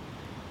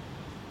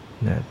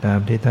ตาม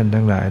ที่ท่าน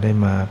ทั้งหลายได้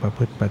มาประพ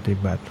ฤติปฏิ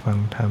บัติฟัง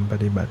ธรรมป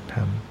ฏิบัติธร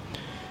รม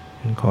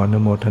ขออนุ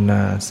โมทน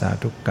าสา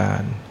ธุกา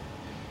ร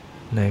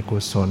ในกุ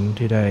ศล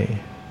ที่ได้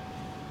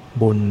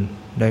บุญ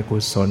ได้กุ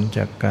ศลจ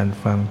ากการ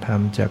ฟังธรร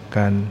มจากก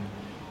าร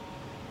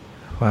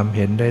ความเ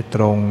ห็นได้ต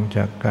รงจ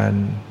ากการ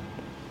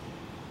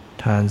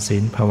ทานศี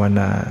ลภาว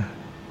นา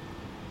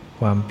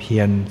ความเพี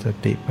ยรส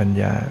ติปัญ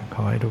ญาข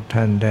อให้ทุก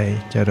ท่านได้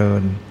เจริ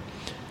ญ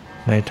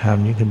ในธรรม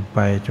ยิ่งขึ้นไป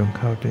จงเ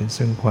ข้าถึง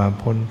ซึ่งความ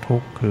พ้นทุ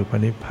กข์คือพระ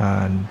นิพพา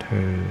นเ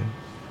ถิด